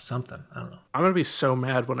something. I don't know. I'm gonna be so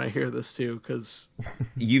mad when I hear this too, because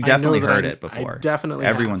You've definitely that heard I- it before. I definitely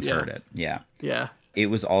Everyone's have, yeah. heard it. Yeah. yeah. It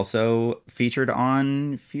was also featured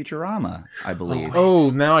on Futurama, I believe. Oh,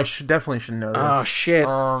 now I definitely should know this. Oh shit!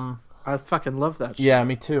 I fucking love that. Shit. Yeah,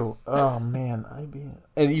 me too. Oh man, IBM.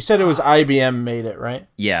 And you said it was IBM made it, right?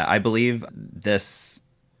 Yeah, I believe this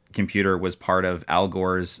computer was part of Al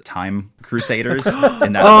Gore's Time Crusaders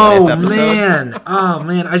in that Oh What If episode.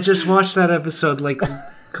 man! I just watched that episode like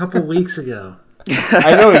a couple weeks ago.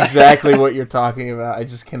 I know exactly what you're talking about. I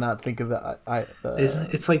just cannot think of the.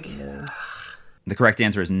 It's like The correct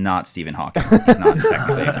answer is not Stephen Hawking. He's not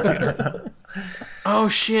technically a computer. Oh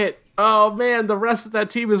shit! Oh man, the rest of that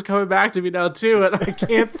team is coming back to me now too, and I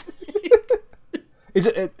can't. Is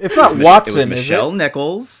it? It's not Watson. It was Michelle Is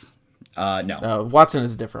Nichols. No. it? Watson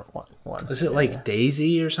is a different one. is it like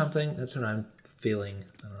Daisy or something? That's what I'm feeling.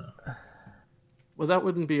 I don't know. Well, that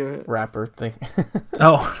wouldn't be a. Rapper thing.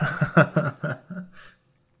 Oh,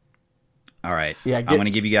 All right. Yeah, I'm going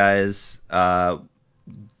to give you guys 5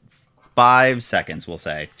 seconds, we'll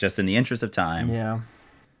say, just in the interest of time. Yeah.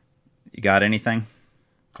 You got anything?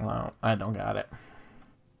 Well, I don't got it.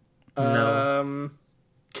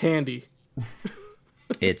 Candy.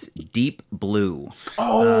 It's Deep Blue.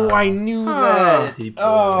 Oh, I knew that. Deep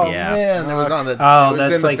Oh Yeah. man, it was on the. Oh, it was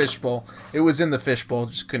that's in the like- fishbowl. It was in the fishbowl.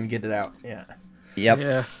 Just couldn't get it out. Yeah. Yep.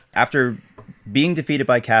 Yeah. After being defeated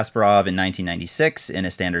by Kasparov in 1996 in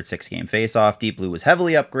a standard 6-game face-off, Deep Blue was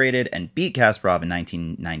heavily upgraded and beat Kasparov in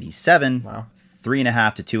 1997, Wow.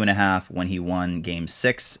 3.5 to 2.5, when he won Game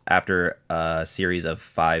 6 after a series of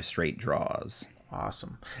 5 straight draws.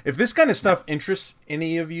 Awesome. If this kind of stuff interests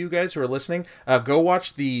any of you guys who are listening, go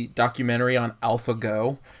watch the documentary on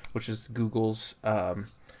AlphaGo, which is Google's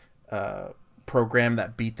program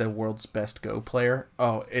that beat the world's best Go player.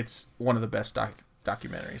 Oh, it's one of the best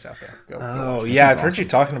documentaries out there. Go watch it. yeah, I've heard you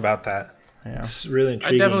talking about that. Yeah. It's really I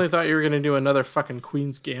intriguing. definitely thought you were gonna do another fucking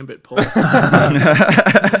Queen's Gambit pull.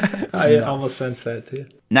 I almost sensed that too.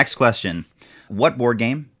 Next question. What board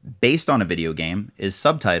game, based on a video game, is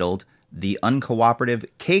subtitled The Uncooperative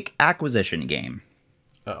Cake Acquisition Game?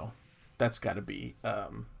 Oh, that's got to be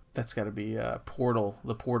Portal,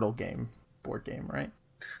 the Portal game, board game, right?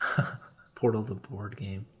 Portal the board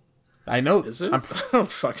game. I know. Is it? I don't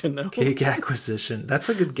fucking know. Cake acquisition. That's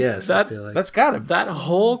a good guess. That- I feel like. That's got to. That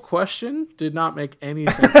whole question did not make any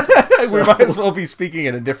sense. To me, We might as well be speaking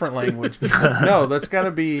in a different language. No, that's got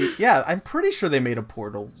to be. Yeah, I'm pretty sure they made a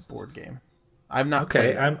Portal board game. I'm not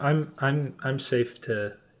Okay, playing. I'm safe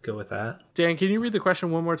to go with that. Dan, can you read the question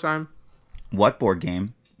one more time? What board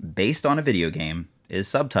game, based on a video game, is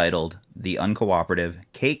subtitled The Uncooperative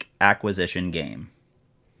Cake Acquisition Game?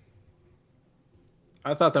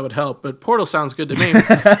 I thought that would help, but Portal sounds good to me.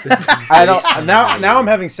 I don't. Now I'm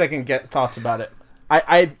having second thoughts about it.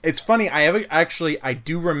 It's funny. I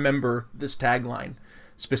do remember this tagline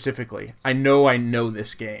specifically. I know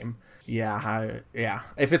this game. Yeah.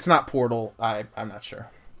 If it's not Portal, I'm not sure.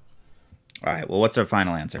 All right, well, what's our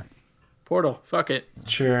final answer? Portal. Fuck it.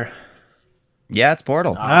 Sure. Yeah, it's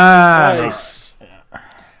Portal. Nice.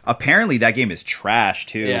 Apparently, that game is trash,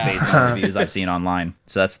 too, Yeah. based on reviews I've seen online.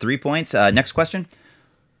 So that's 3 points. Next question.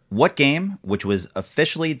 What game, which was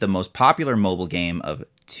officially the most popular mobile game of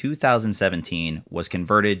 2017, was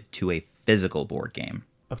converted to a physical board game?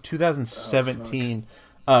 Of 2017,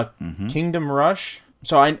 Kingdom Rush.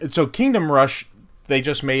 So Kingdom Rush, they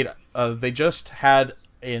just had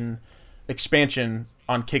an expansion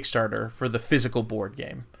on Kickstarter for the physical board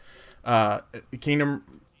game. Kingdom.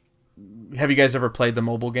 Have you guys ever played the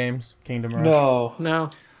mobile games, Kingdom Rush? No.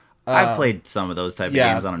 I've played some of those type of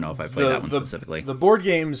yeah, games. I don't know if I played that one specifically. The board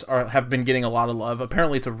games have been getting a lot of love.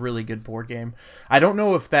 Apparently, it's a really good board game. I don't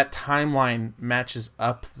know if that timeline matches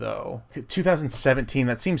up, though. 2017,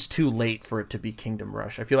 that seems too late for it to be Kingdom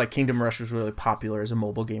Rush. I feel like Kingdom Rush was really popular as a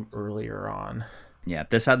mobile game earlier on. Yeah,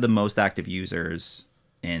 this had the most active users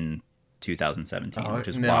in 2017, which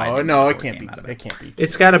is why they made a it board can't game be. out of It can't be.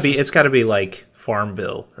 It's gotta be like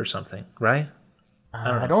Farmville or something, right?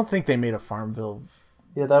 I don't think they made a Farmville.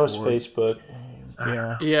 Yeah, that was Facebook.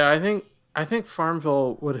 Yeah. Yeah, I think I think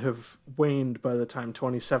Farmville would have waned by the time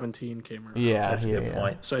 2017 came around. Yeah, That's a good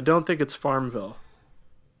point. So I don't think it's Farmville.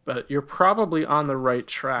 But you're probably on the right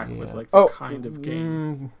track with like the kind of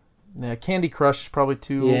game. Yeah, Candy Crush is probably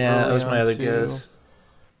too. Yeah, that early was my on, other too. guess.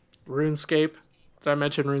 RuneScape. Did I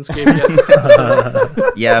mention RuneScape yet? This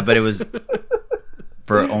episode? Yeah, but it was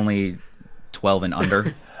for only 12 and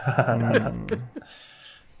under.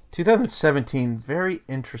 2017, very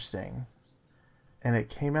interesting. And it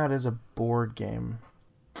came out as a board game.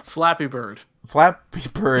 Flappy Bird. Flappy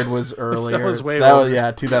Bird was earlier. That was way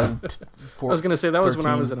older. 2004. I was gonna say that was when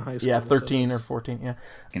I was in high school. Yeah, so 13 or that's- 14. Yeah.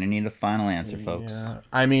 Gonna need a final answer, folks. Yeah.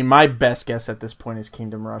 I mean, my best guess at this point is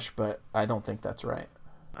Kingdom Rush, but I don't think that's right.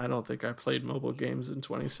 I don't think I played mobile games in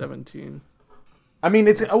 2017. I mean,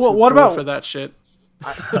 it's It's well, too what cool about? for that shit?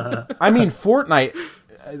 I mean, Fortnite.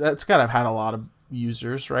 That's gotta have had a lot of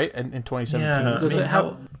users, right? In 2017. Yeah. Does I mean, it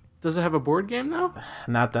have? Does it have a board game though?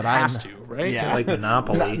 Not that It I has know. to, right? Yeah. Like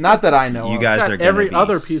Monopoly. Not that I know. You of. guys Got are gonna every be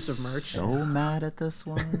other piece of merch. so mad at this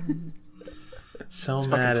one. So It's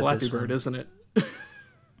mad fucking at Flappy this Bird, one. isn't it?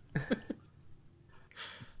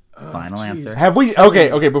 Final jeez. answer. Have we?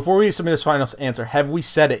 Okay. Before we submit this final answer, have we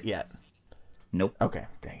said it yet? Nope. Okay.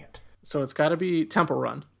 Dang it. So it's got to be Temple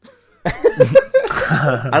Run.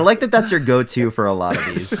 I like that that's your go-to for a lot of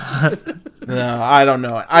these. No, I don't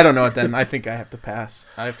know it. I don't know it. Then I think I have to pass.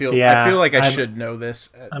 I feel like I should know this.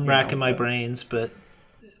 I'm racking my brains, but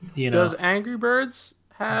Does Angry Birds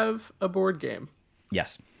have a board game?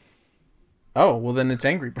 Yes. Oh well, then it's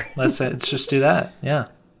Angry Birds. let's just do that. Yeah,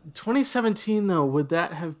 2017 though, would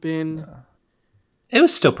that have been? it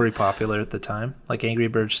was still pretty popular at the time, like Angry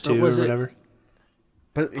Birds 2 or was it- whatever.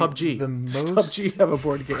 But PUBG. The Does most. PUBG have a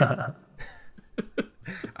board game?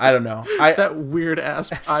 I don't know. That weird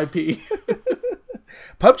ass IP.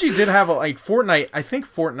 PUBG did have Fortnite. I think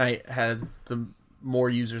Fortnite had the more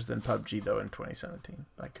users than PUBG though in 2017.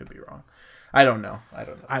 I could be wrong. I don't know. I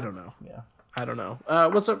don't know. Yeah. I don't know.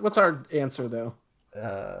 What's our answer though?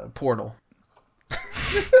 Portal.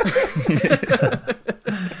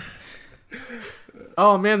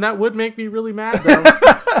 Oh man, that would make me really mad though.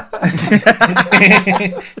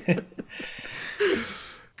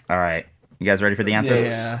 All right. You guys ready for the answers?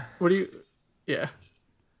 Yeah. What do you? Yeah.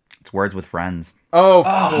 It's Words with Friends. Oh,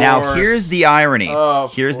 Now, here's the irony.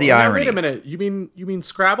 Here's the Now, irony. wait a minute. You mean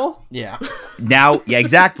Scrabble? Yeah. Now, yeah,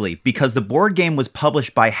 exactly. Because the board game was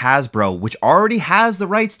published by Hasbro, which already has the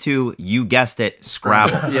rights to, you guessed it,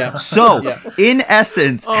 Scrabble. Yeah. So, in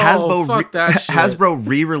essence, fuck that shit. Hasbro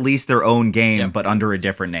re-released their own game, but under a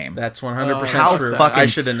different name. That's 100% How true. fucking I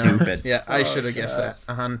should have known. stupid. Yeah, I should have guessed that.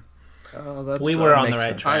 Oh, that's We were on the makes right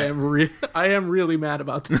sense. track. I am really mad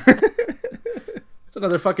about that. It's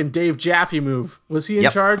another fucking Dave Jaffe move. Was he in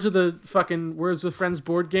Yep. charge of the fucking Words with Friends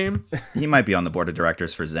board game? He might be on the board of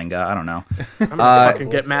directors for Zynga. I don't know. I'm gonna fucking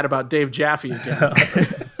get mad about Dave Jaffe again.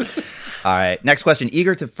 All right, next question.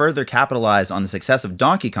 Eager to further capitalize on the success of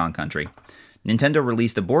Donkey Kong Country, Nintendo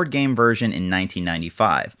released a board game version in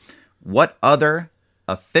 1995. What other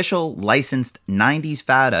official licensed 90s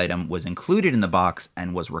fad item was included in the box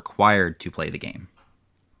and was required to play the game?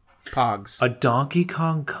 Pogs. A Donkey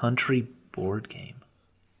Kong Country board game.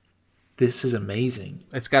 This is amazing.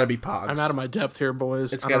 It's got to be Pogs. I'm out of my depth here,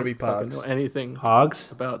 boys. It's I gotta don't be fucking Pogs. know anything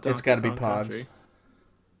Hogs? about Donkey It's got to be Kong Pogs. Country.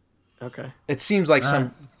 Okay. It seems like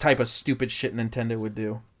some type of stupid shit Nintendo would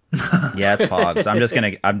do. Yeah, it's Pogs. I'm just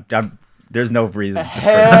gonna. I'm. There's no reason.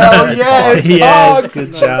 Hell yeah, it's Yes, Pogs.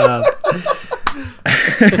 good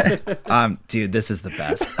job. Dude, this is the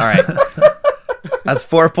best. All right, that's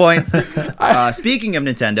 4 points. Speaking of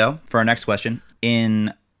Nintendo, for our next question,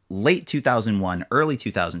 in late 2001, early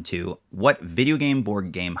 2002, what video game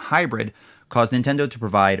board game hybrid caused Nintendo to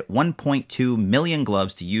provide 1.2 million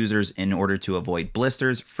gloves to users in order to avoid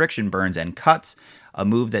blisters, friction burns, and cuts, a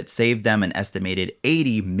move that saved them an estimated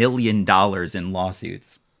 $80 million in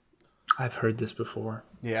lawsuits? I've heard this before.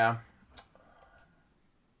 Yeah.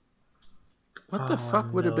 What the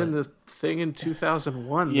fuck would have been the thing in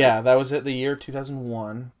 2001? Yeah, that was it. The year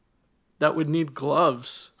 2001. That would need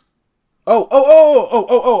gloves.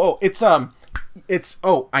 Oh! It's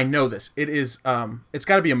I know this. It is it's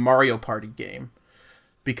got to be a Mario Party game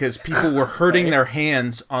because people were hurting their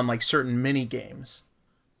hands on like certain mini games.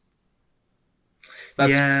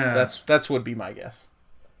 That's would be my guess.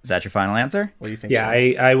 Is that your final answer? What do you think? Yeah,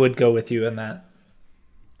 Sean? I would go with you on that.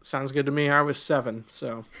 Sounds good to me. I was 7,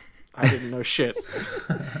 so I didn't know shit.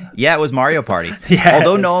 Yeah, it was Mario Party. Yes.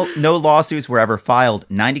 Although no lawsuits were ever filed,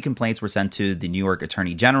 90 complaints were sent to the New York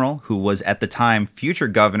Attorney General, who was at the time future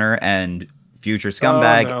governor and future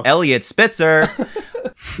scumbag no. Elliot Spitzer.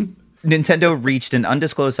 Nintendo reached an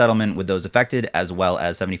undisclosed settlement with those affected, as well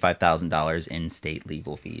as $75,000 in state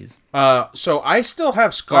legal fees. So I still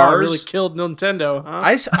have scars. Oh, really killed Nintendo, huh?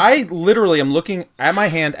 I literally am looking at my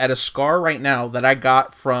hand at a scar right now that I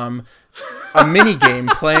got from a mini game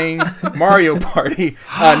playing Mario Party.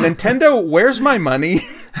 Nintendo, where's my money?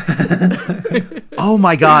 Oh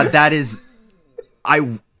my god, that is...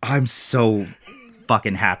 I'm so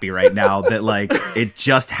fucking happy right now that like it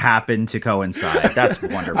just happened to coincide. That's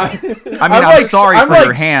wonderful. I'm sorry for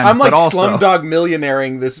your hand, I'm like but also Slumdog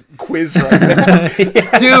Millionairing this quiz right now.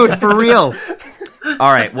 dude, for real.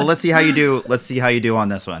 All right, well, let's see how you do. Let's see how you do on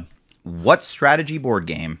this one. What strategy board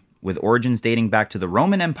game with origins dating back to the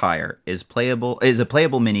Roman Empire is a playable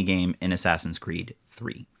minigame in Assassin's Creed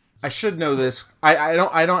 3? I should know this. I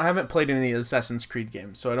haven't played any Assassin's Creed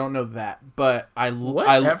games, so I don't know that. But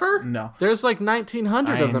Whatever? No. There's like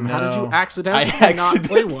 1,900 of them. know. How did you accidentally not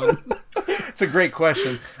play one? It's a great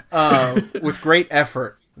question. With great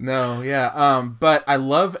effort. No, yeah. But I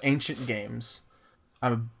love ancient games.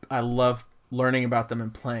 I love learning about them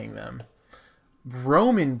and playing them.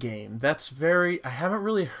 Roman game. I haven't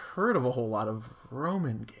really heard of a whole lot of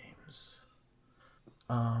Roman games.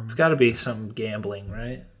 It's got to be some gambling,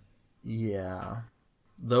 right? Yeah.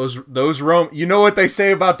 Those you know what they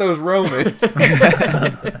say about those Romans.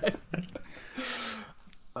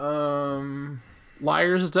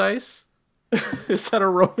 Liar's Dice? Is that a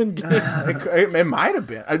Roman game? It might have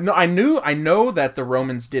been. I know that the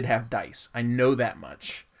Romans did have dice. I know that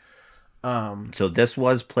much. So this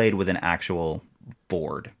was played with an actual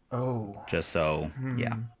board. Oh. Just so,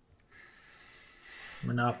 yeah.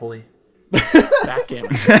 Monopoly. Backgammon.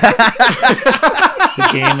 The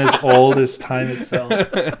game is old as time itself.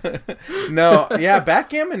 No, yeah,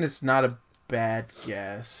 backgammon is not a bad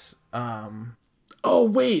guess. Oh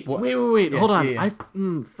wait. Yeah, Hold on. yeah.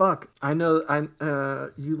 Fuck. I know.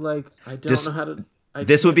 You like. I don't know how to.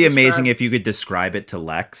 This would be amazing if you could describe it to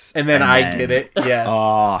Lex, and then I get it. Yes.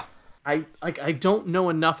 Oh, I don't know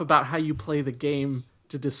enough about how you play the game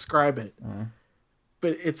to describe it,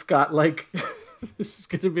 but it's got like. This is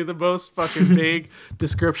going to be the most fucking vague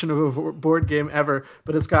description of a board game ever,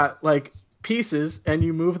 but it's got like pieces and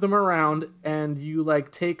you move them around and you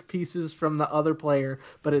like take pieces from the other player,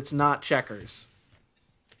 but it's not checkers.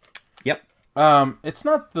 Yep. It's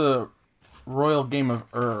not the Royal Game of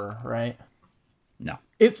right? No.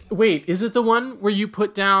 Is it the one where you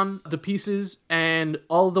put down the pieces and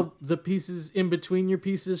all the pieces in between your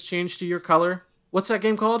pieces change to your color? What's that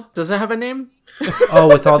game called? Does it have a name? Oh,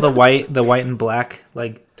 with all the white and black,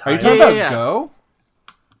 like Are you tiles. talking about Go?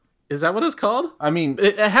 Is that what it's called? I mean,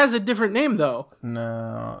 It has a different name though.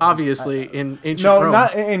 no. Obviously, in ancient No, Rome.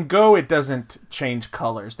 not in Go. It doesn't change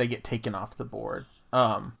colors; they get taken off the board.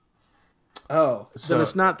 Oh, So then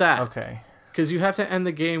it's not that. Okay. Because you have to end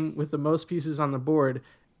the game with the most pieces on the board,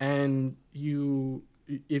 and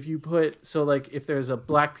if you put if there's a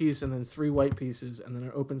black piece and then 3 white pieces and then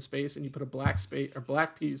an open space, and you put a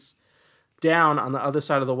black piece down on the other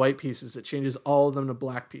side of the white pieces, it changes all of them to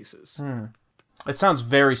black pieces. It sounds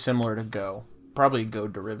very similar to Go. Probably a Go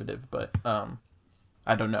derivative, but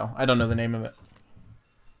I don't know. I don't know the name of it.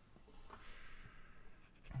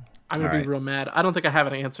 I'm gonna be real mad. I don't think I have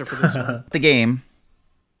an answer for this one. The game,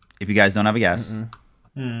 if you guys don't have a guess,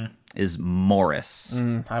 is Morris.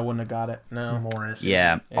 I wouldn't have got it. No. Morris.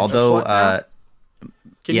 Yeah, although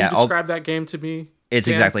Can you describe that game to me? it's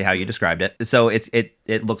Dan? exactly how you described it. So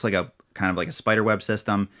it looks like a kind of like a spider web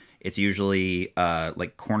system. It's usually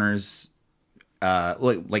like corners,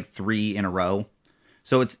 like 3 in a row.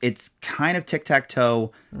 So it's kind of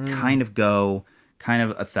tic-tac-toe, kind of Go, kind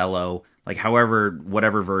of Othello, like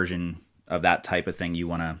whatever version of that type of thing you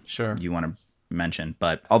want to mention.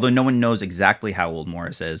 But although no one knows exactly how old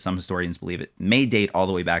Morris is, some historians believe it may date all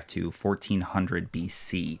the way back to 1400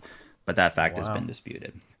 BC, but that fact has been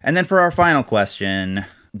disputed. And then for our final question,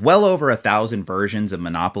 well over 1,000 versions of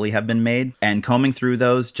Monopoly have been made, and combing through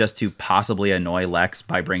those just to possibly annoy Lex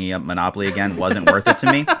by bringing up Monopoly again wasn't worth it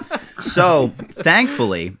to me. So,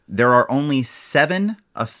 thankfully, there are only 7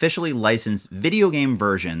 officially licensed video game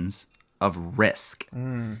versions of Risk.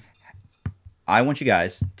 I want you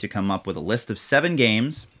guys to come up with a list of 7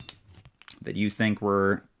 games that you think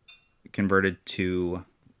were converted to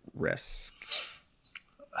Risk.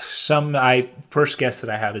 First guess that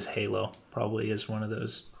I have is Halo. Probably is one of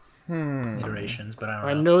those iterations, but I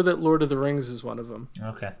I don't know. know that Lord of the Rings is one of them.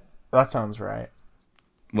 Okay. That sounds right.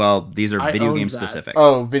 Well, these are I video own game that. specific.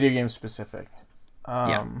 Oh, video game specific.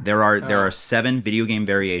 Yeah, there are 7 video game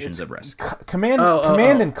variations of Risk. Command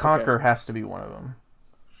and Conquer has to be one of them.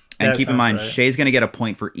 And That keep in sounds mind, right. Shay's going to get a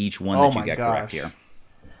point for each one that you get correct gosh. here.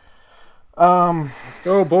 Let's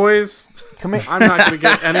go, boys. I'm not going to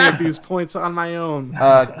get any of these points on my own.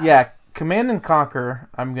 Yeah, Command and Conquer.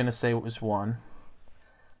 I'm gonna say it was one.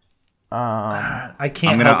 I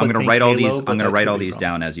can't. I'm gonna write all Halo, these. I'm gonna write all these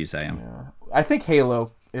down as you say them. I think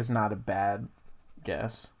Halo is not a bad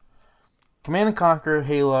guess. Command and Conquer,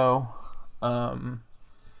 Halo.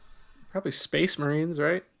 Probably Space Marines,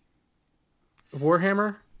 right?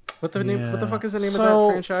 Warhammer. What the name? What the fuck is the name of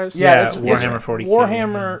that franchise? Yeah, it's Warhammer 40K.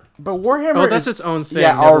 Warhammer, but Warhammer. Oh, that's its own thing.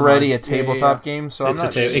 Yeah, Never already mind. a tabletop game. So I'm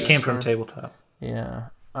not it came sure. from tabletop. Yeah.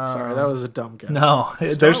 Sorry, that was a dumb guess. No,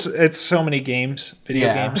 it's so many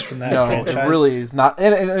video games from that franchise. It really is not.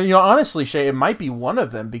 And honestly, Shay, it might be one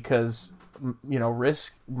of them because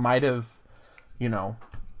Risk might have,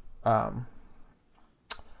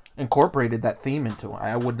 incorporated that theme into it.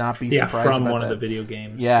 I would not be surprised from about one that. of the video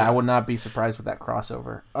games. Yeah, I would not be surprised with that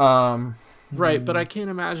crossover. Right, but I can't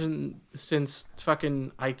imagine, since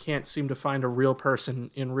fucking I can't seem to find a real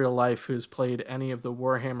person in real life who's played any of the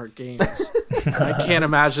Warhammer games. I can't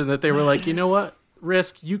imagine that they were like, you know what,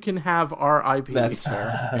 Risk, you can have our IP. That's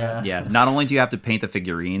fair. Yeah. Yeah. Not only do you have to paint the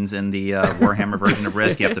figurines in the Warhammer version of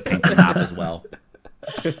Risk, you have to paint the map as well.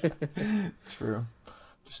 True.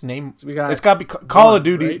 Just name. So we got it's got to be Call of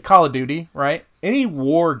Duty. right? Call of Duty, right? Any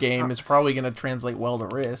war game is probably going to translate well to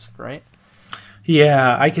Risk, right?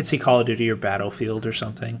 Yeah, I could see Call of Duty or Battlefield or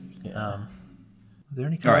something. Are there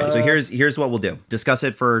any? All right. So here's what we'll do. Discuss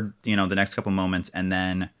it for the next couple moments, and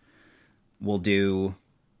then we'll do.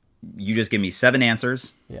 You just give me 7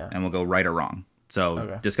 answers, and we'll go right or wrong.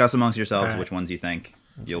 So discuss amongst yourselves which ones you think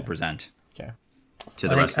you'll present. Okay. To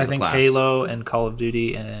the rest of the I think class. Halo and Call of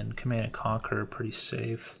Duty and Command and Conquer are pretty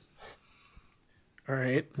safe. All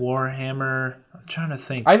right. Warhammer. I'm trying to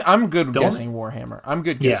think. I'm good guessing Warhammer. I'm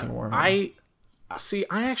good guessing Warhammer. I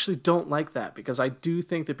actually don't like that because I do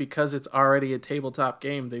think that because it's already a tabletop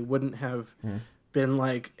game, they wouldn't have been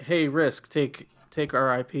like, "Hey, Risk, take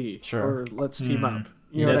our IP, or let's team up."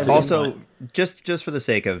 You know what I mean? Also, just for the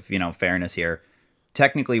sake of fairness here,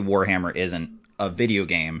 technically Warhammer isn't a video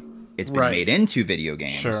game. It's been made into video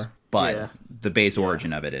games, but the base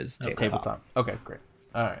origin of it is tabletop. Okay, great.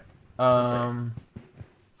 All right.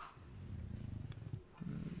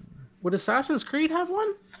 Would Assassin's Creed have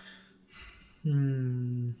one?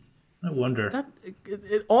 I wonder. That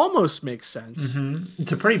it almost makes sense.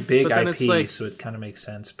 It's a pretty big But then IP, it's like- so it kind of makes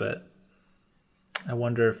sense. But I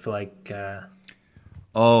wonder if IP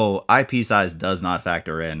size does not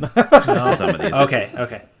factor in to some of these.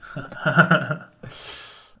 Okay.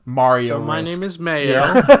 Mario. So my Risk. name is Mayo.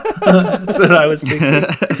 That's what I was thinking.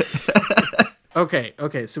 Okay.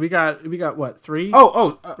 So we got what 3?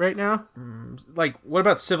 right now. Like, what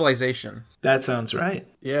about Civilization? That sounds right.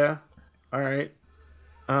 Yeah. All right.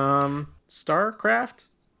 StarCraft.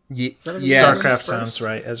 Yes. StarCraft First? sounds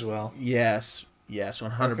right as well. Yes,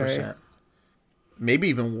 100%. Maybe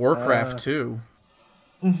even Warcraft too.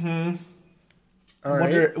 I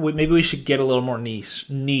wonder. Maybe we should get a little more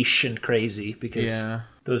niche and crazy because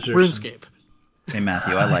those are RuneScape. Hey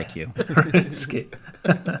Matthew, I like you. RuneScape.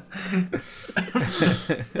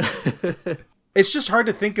 It's just hard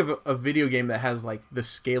to think of a video game that has like the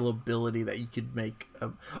scalability that you could make.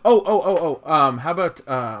 How about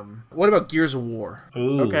what about Gears of War?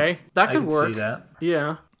 Ooh, Okay, that I could can work. See that.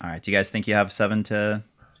 Yeah. All right. Do you guys think you have 7 to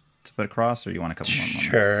put across, or you want a couple more moments?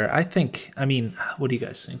 Sure. I mean, what do you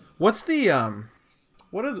guys think? What's the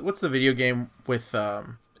what's the video game with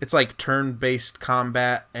it's like turn-based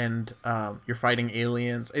combat and you're fighting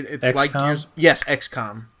aliens. It's XCOM? like Gears. Yes,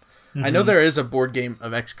 XCOM. I know there is a board game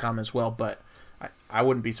of XCOM as well, but I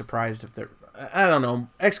wouldn't be surprised if there. I don't know.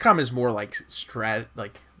 XCOM is more like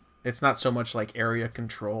like it's not so much like area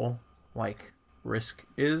control like Risk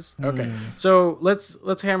is. Okay. So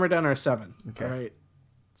let's hammer down our 7. Okay. All right.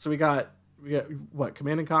 So we got what?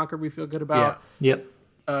 Command and Conquer. We feel good about. Yep.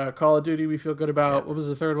 Call of Duty. We feel good about. What was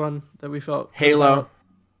the third one that we felt? good Halo. about?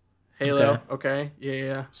 Halo. Okay.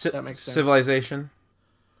 Yeah. That makes sense. Civilization.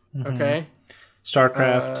 Okay.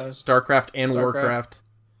 StarCraft. StarCraft and StarCraft. Warcraft.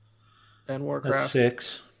 And Warcraft. That's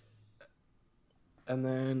 6. And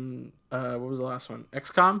then what was the last one?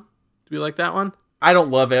 XCOM. Do we like that one? I don't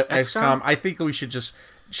love it. XCOM? XCOM. I think we should just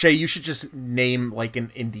Shay. You should just name like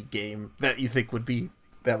an indie game that you think would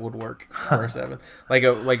work for 7, like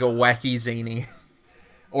a wacky zany,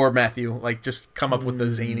 or Matthew, like just come up with the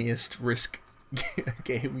zaniest Risk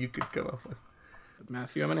game you could come up with.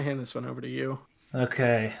 Matthew, I'm gonna hand this one over to you.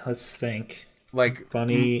 Okay, let's think. Like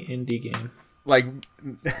Funny indie game. like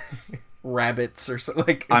rabbits or something.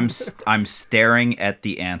 Like I'm staring at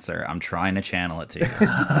the answer. I'm trying to channel it to you.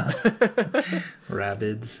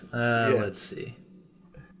 Rabbids. Let's see.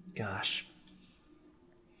 Gosh.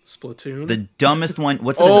 Splatoon. The dumbest one.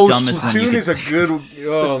 What's the Oh, dumbest one? Splatoon is a good.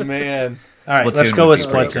 Oh man. All right, Splatoon let's go would with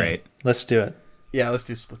be pretty Splatoon. great. Let's do it. Yeah, let's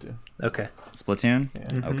do Splatoon. Okay. Splatoon.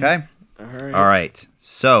 Okay. All right. All right.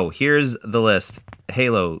 So here's the list: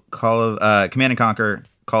 Halo, Command and Conquer,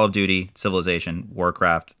 Call of Duty, Civilization,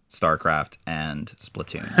 Warcraft, StarCraft, and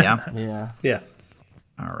Splatoon. Yeah. Yeah. Yeah.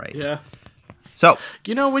 All right. Yeah. So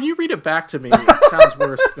You know, when you read it back to me, it sounds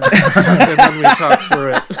worse than when we talk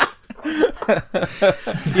through it.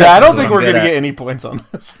 Yeah, I don't think I'm we're good gonna at. get any points on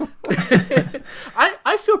this.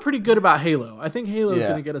 I feel pretty good about Halo. I think Halo is Yeah.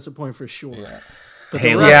 going to get us a point for sure. Yeah. But the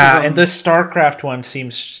Halo- rest Yeah, of and them- the StarCraft one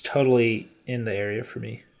seems totally in the area for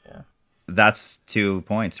me. that's 2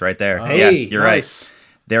 points right there. Hey, yeah, you're nice. right.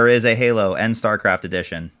 There is a Halo and StarCraft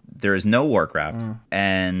edition. There is no Warcraft,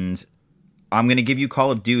 and I'm gonna give you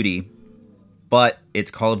Call of Duty, but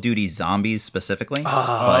it's Call of Duty Zombies specifically.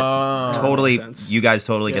 But totally, Makes sense. you guys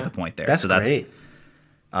totally Yeah. get the point there. That's so great.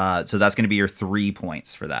 So that's going to be your 3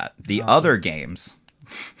 points for that. The other games,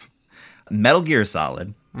 Metal Gear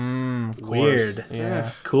Solid. Weird.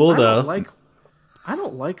 Yeah. Cool, I though.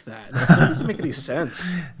 don't like that. That doesn't make any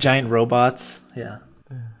sense. Giant robots. Yeah.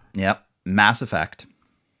 Yep. Mass Effect.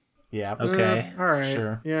 Yeah. Okay. All right.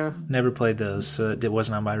 Sure. Yeah. Never played those, so it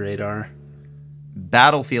wasn't on my radar.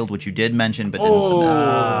 Battlefield, which you did mention but didn't submit.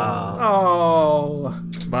 Oh.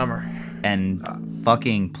 Bummer. And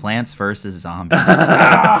fucking Plants vs. Zombies.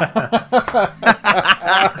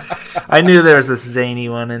 I knew there was a zany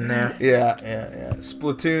one in there. Yeah.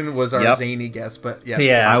 Splatoon was our Yep. zany guess, but yeah.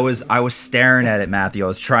 Yeah. I was staring at it, Matthew. I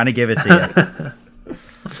was trying to give it to you.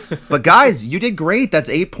 But guys, you did great. That's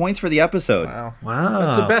 8 points for the episode. Wow. Wow.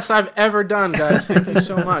 It's the best I've ever done, guys. Thank you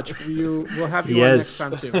so much. We'll have you Yes.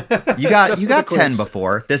 on next time too. You got Just you for the got 10 quiz.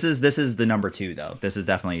 before. This is the number 2 though. This is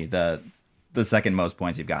definitely the second most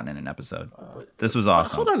points you've gotten in an episode. This was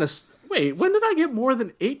awesome. Hold on wait. When did I get more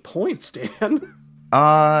than 8 points, Dan?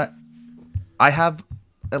 I have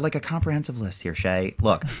like a comprehensive list here, Shay.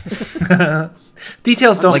 Look,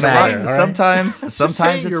 Details don't like matter. all right? sometimes Just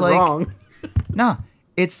saying it's you're like wrong. no,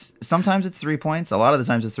 it's sometimes it's 3 points. A lot of the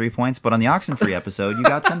times it's 3 points. But on the Oxenfree episode, you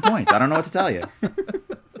got 10 points. I don't know what to tell you.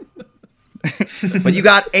 But you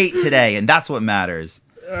got 8 today, and that's what matters.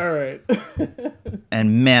 All right.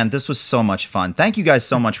 And man, this was so much fun. Thank you guys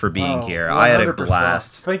so much for being here. I had a 100%.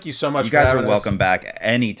 blast. Thank you so much. You for guys are having us. welcome back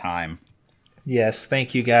anytime. Yes,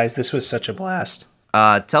 thank you guys. This was such a blast.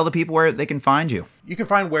 Tell the people where they can find you. You can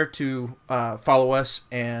find where to follow us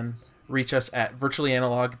and reach us at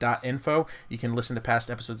virtuallyanalog.info. You can listen to past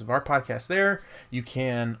episodes of our podcast there. You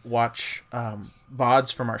can watch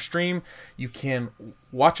VODs from our stream. You can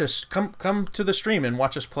watch us, come to the stream and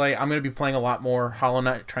watch us play. I'm going to be playing a lot more Hollow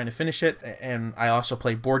Knight, trying to finish it. And I also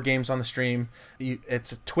play board games on the stream.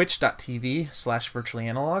 It's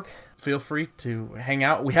twitch.tv/virtuallyanalog. Feel free to hang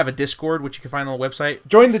out. We have a Discord, which you can find on the website.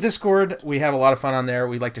 Join the Discord. We have a lot of fun on there.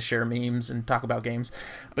 We like to share memes and talk about games.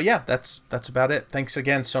 But yeah, that's about it. Thanks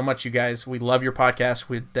again so much, you guys. We love your podcast.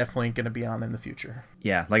 We're definitely going to be on in the future.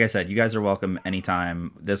 Yeah, like I said, you guys are welcome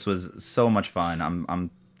anytime. This was so much fun. I'm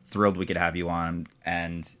thrilled we could have you on.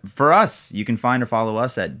 And for us, you can find or follow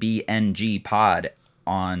us at BNG Pod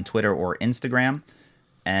on Twitter or Instagram.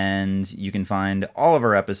 And you can find all of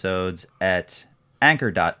our episodes at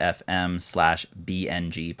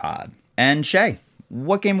anchor.fm/BNGpod. And Shay,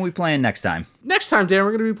 what game are we playing next time? Next time, Dan,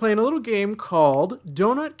 we're going to be playing a little game called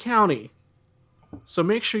Donut County. So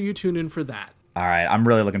make sure you tune in for that. All right, I'm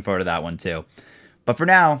really looking forward to that one too. But for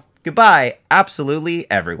now, goodbye, absolutely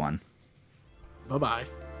everyone. Bye-bye.